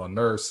settled on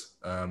Nurse.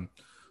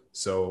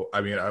 So, I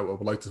mean, I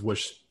would like to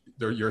wish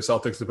your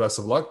Celtics the best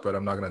of luck, but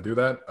I'm not going to do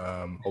that.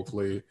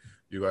 Hopefully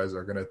you guys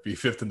are going to be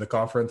 5th in the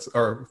conference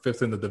or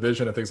 5th in the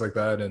division and things like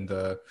that. And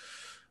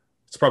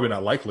it's probably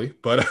not likely,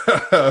 but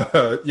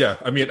yeah,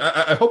 I mean,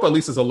 I hope at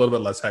least it's a little bit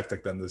less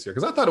hectic than this year,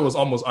 because I thought it was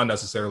almost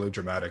unnecessarily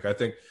dramatic. I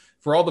think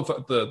for all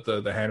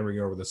the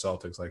hand-wringing over the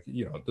Celtics, like,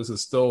 this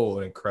is still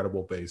an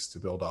incredible base to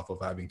build off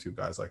of, having 2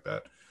 guys like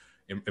that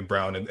in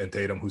Brown and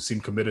Tatum, who seem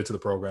committed to the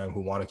program,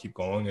 who want to keep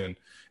going.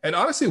 And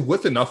honestly,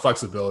 with enough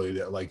flexibility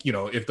that, like,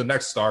 if the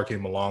next star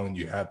came along and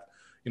you had,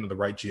 the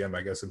right GM,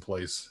 I guess, in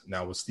place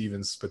now with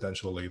Stevens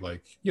potentially,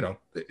 like,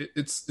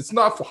 it's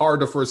not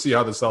hard to foresee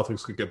how the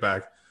Celtics could get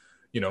back,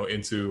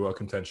 into a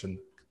contention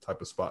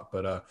type of spot.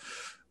 But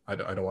I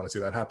don't want to see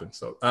that happen.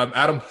 So,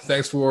 Adam,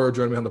 thanks for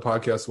joining me on the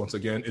podcast once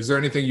again. Is there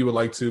anything you would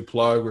like to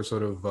plug or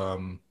sort of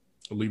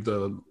leave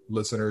the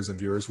listeners and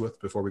viewers with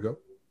before we go?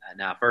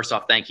 Now, first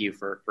off, thank you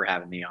for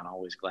having me on.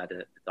 Always glad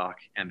to talk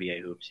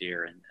NBA hoops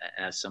here. And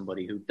as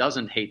somebody who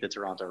doesn't hate the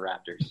Toronto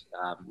Raptors,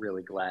 I'm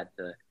really glad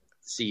to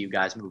see you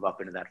guys move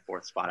up into that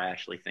 4th spot. I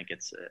actually think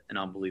it's an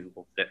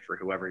unbelievable fit for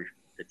whoever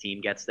the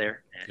team gets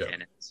there.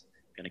 And it's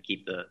going to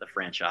keep the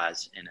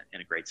franchise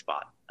in a great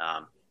spot.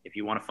 If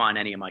you want to find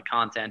any of my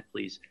content,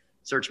 please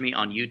search me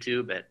on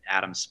YouTube at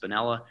Adam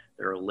Spinella.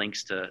 There are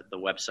links to the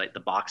website,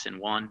 The Box in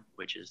One,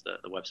 which is the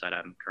website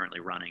I'm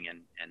currently running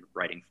and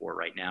writing for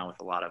right now,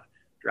 with a lot of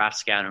draft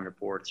scouting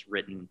reports,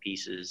 written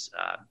pieces,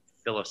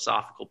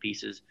 philosophical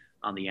pieces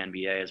on the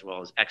NBA, as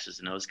well as X's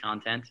and O's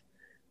content.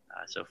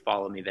 So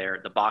follow me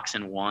there,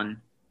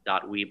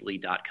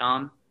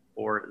 theboxin1.weebly.com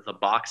or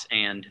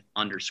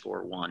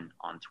theboxand_1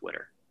 on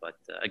Twitter. But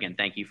again,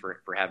 thank you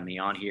for having me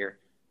on here.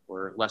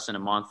 We're less than a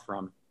month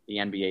from the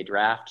NBA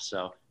draft,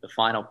 so the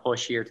final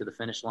push here to the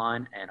finish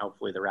line, and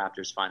hopefully the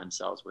Raptors find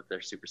themselves with their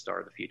superstar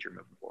of the future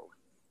moving forward.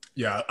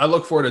 Yeah, I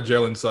look forward to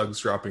Jalen Suggs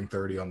dropping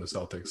 30 on the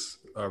Celtics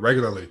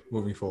regularly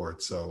moving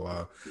forward.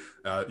 So,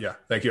 yeah,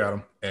 thank you,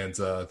 Adam. And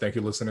thank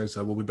you, listeners.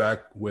 We'll be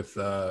back with,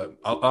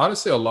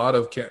 honestly, a lot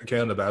of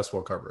Canada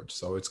basketball coverage.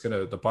 So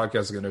the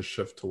podcast is going to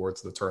shift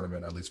towards the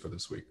tournament, at least for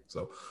this week.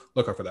 So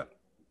look out for that.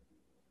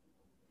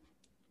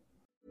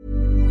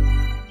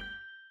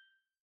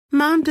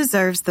 Mom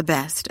deserves the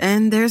best,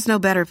 and there's no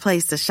better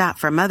place to shop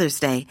for Mother's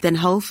Day than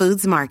Whole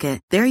Foods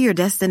Market. They're your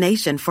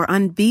destination for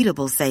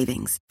unbeatable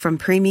savings, from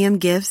premium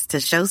gifts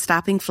to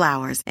show-stopping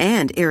flowers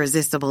and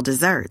irresistible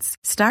desserts.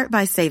 Start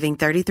by saving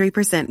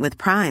 33% with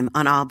Prime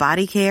on all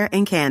body care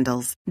and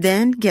candles.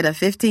 Then get a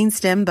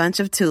 15-stem bunch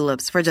of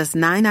tulips for just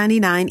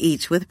 $9.99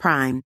 each with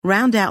Prime.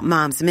 Round out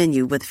Mom's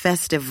menu with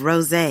festive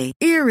rosé,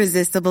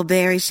 irresistible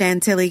berry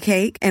chantilly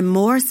cake, and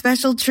more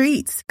special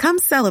treats. Come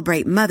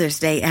celebrate Mother's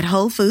Day at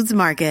Whole Foods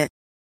Market.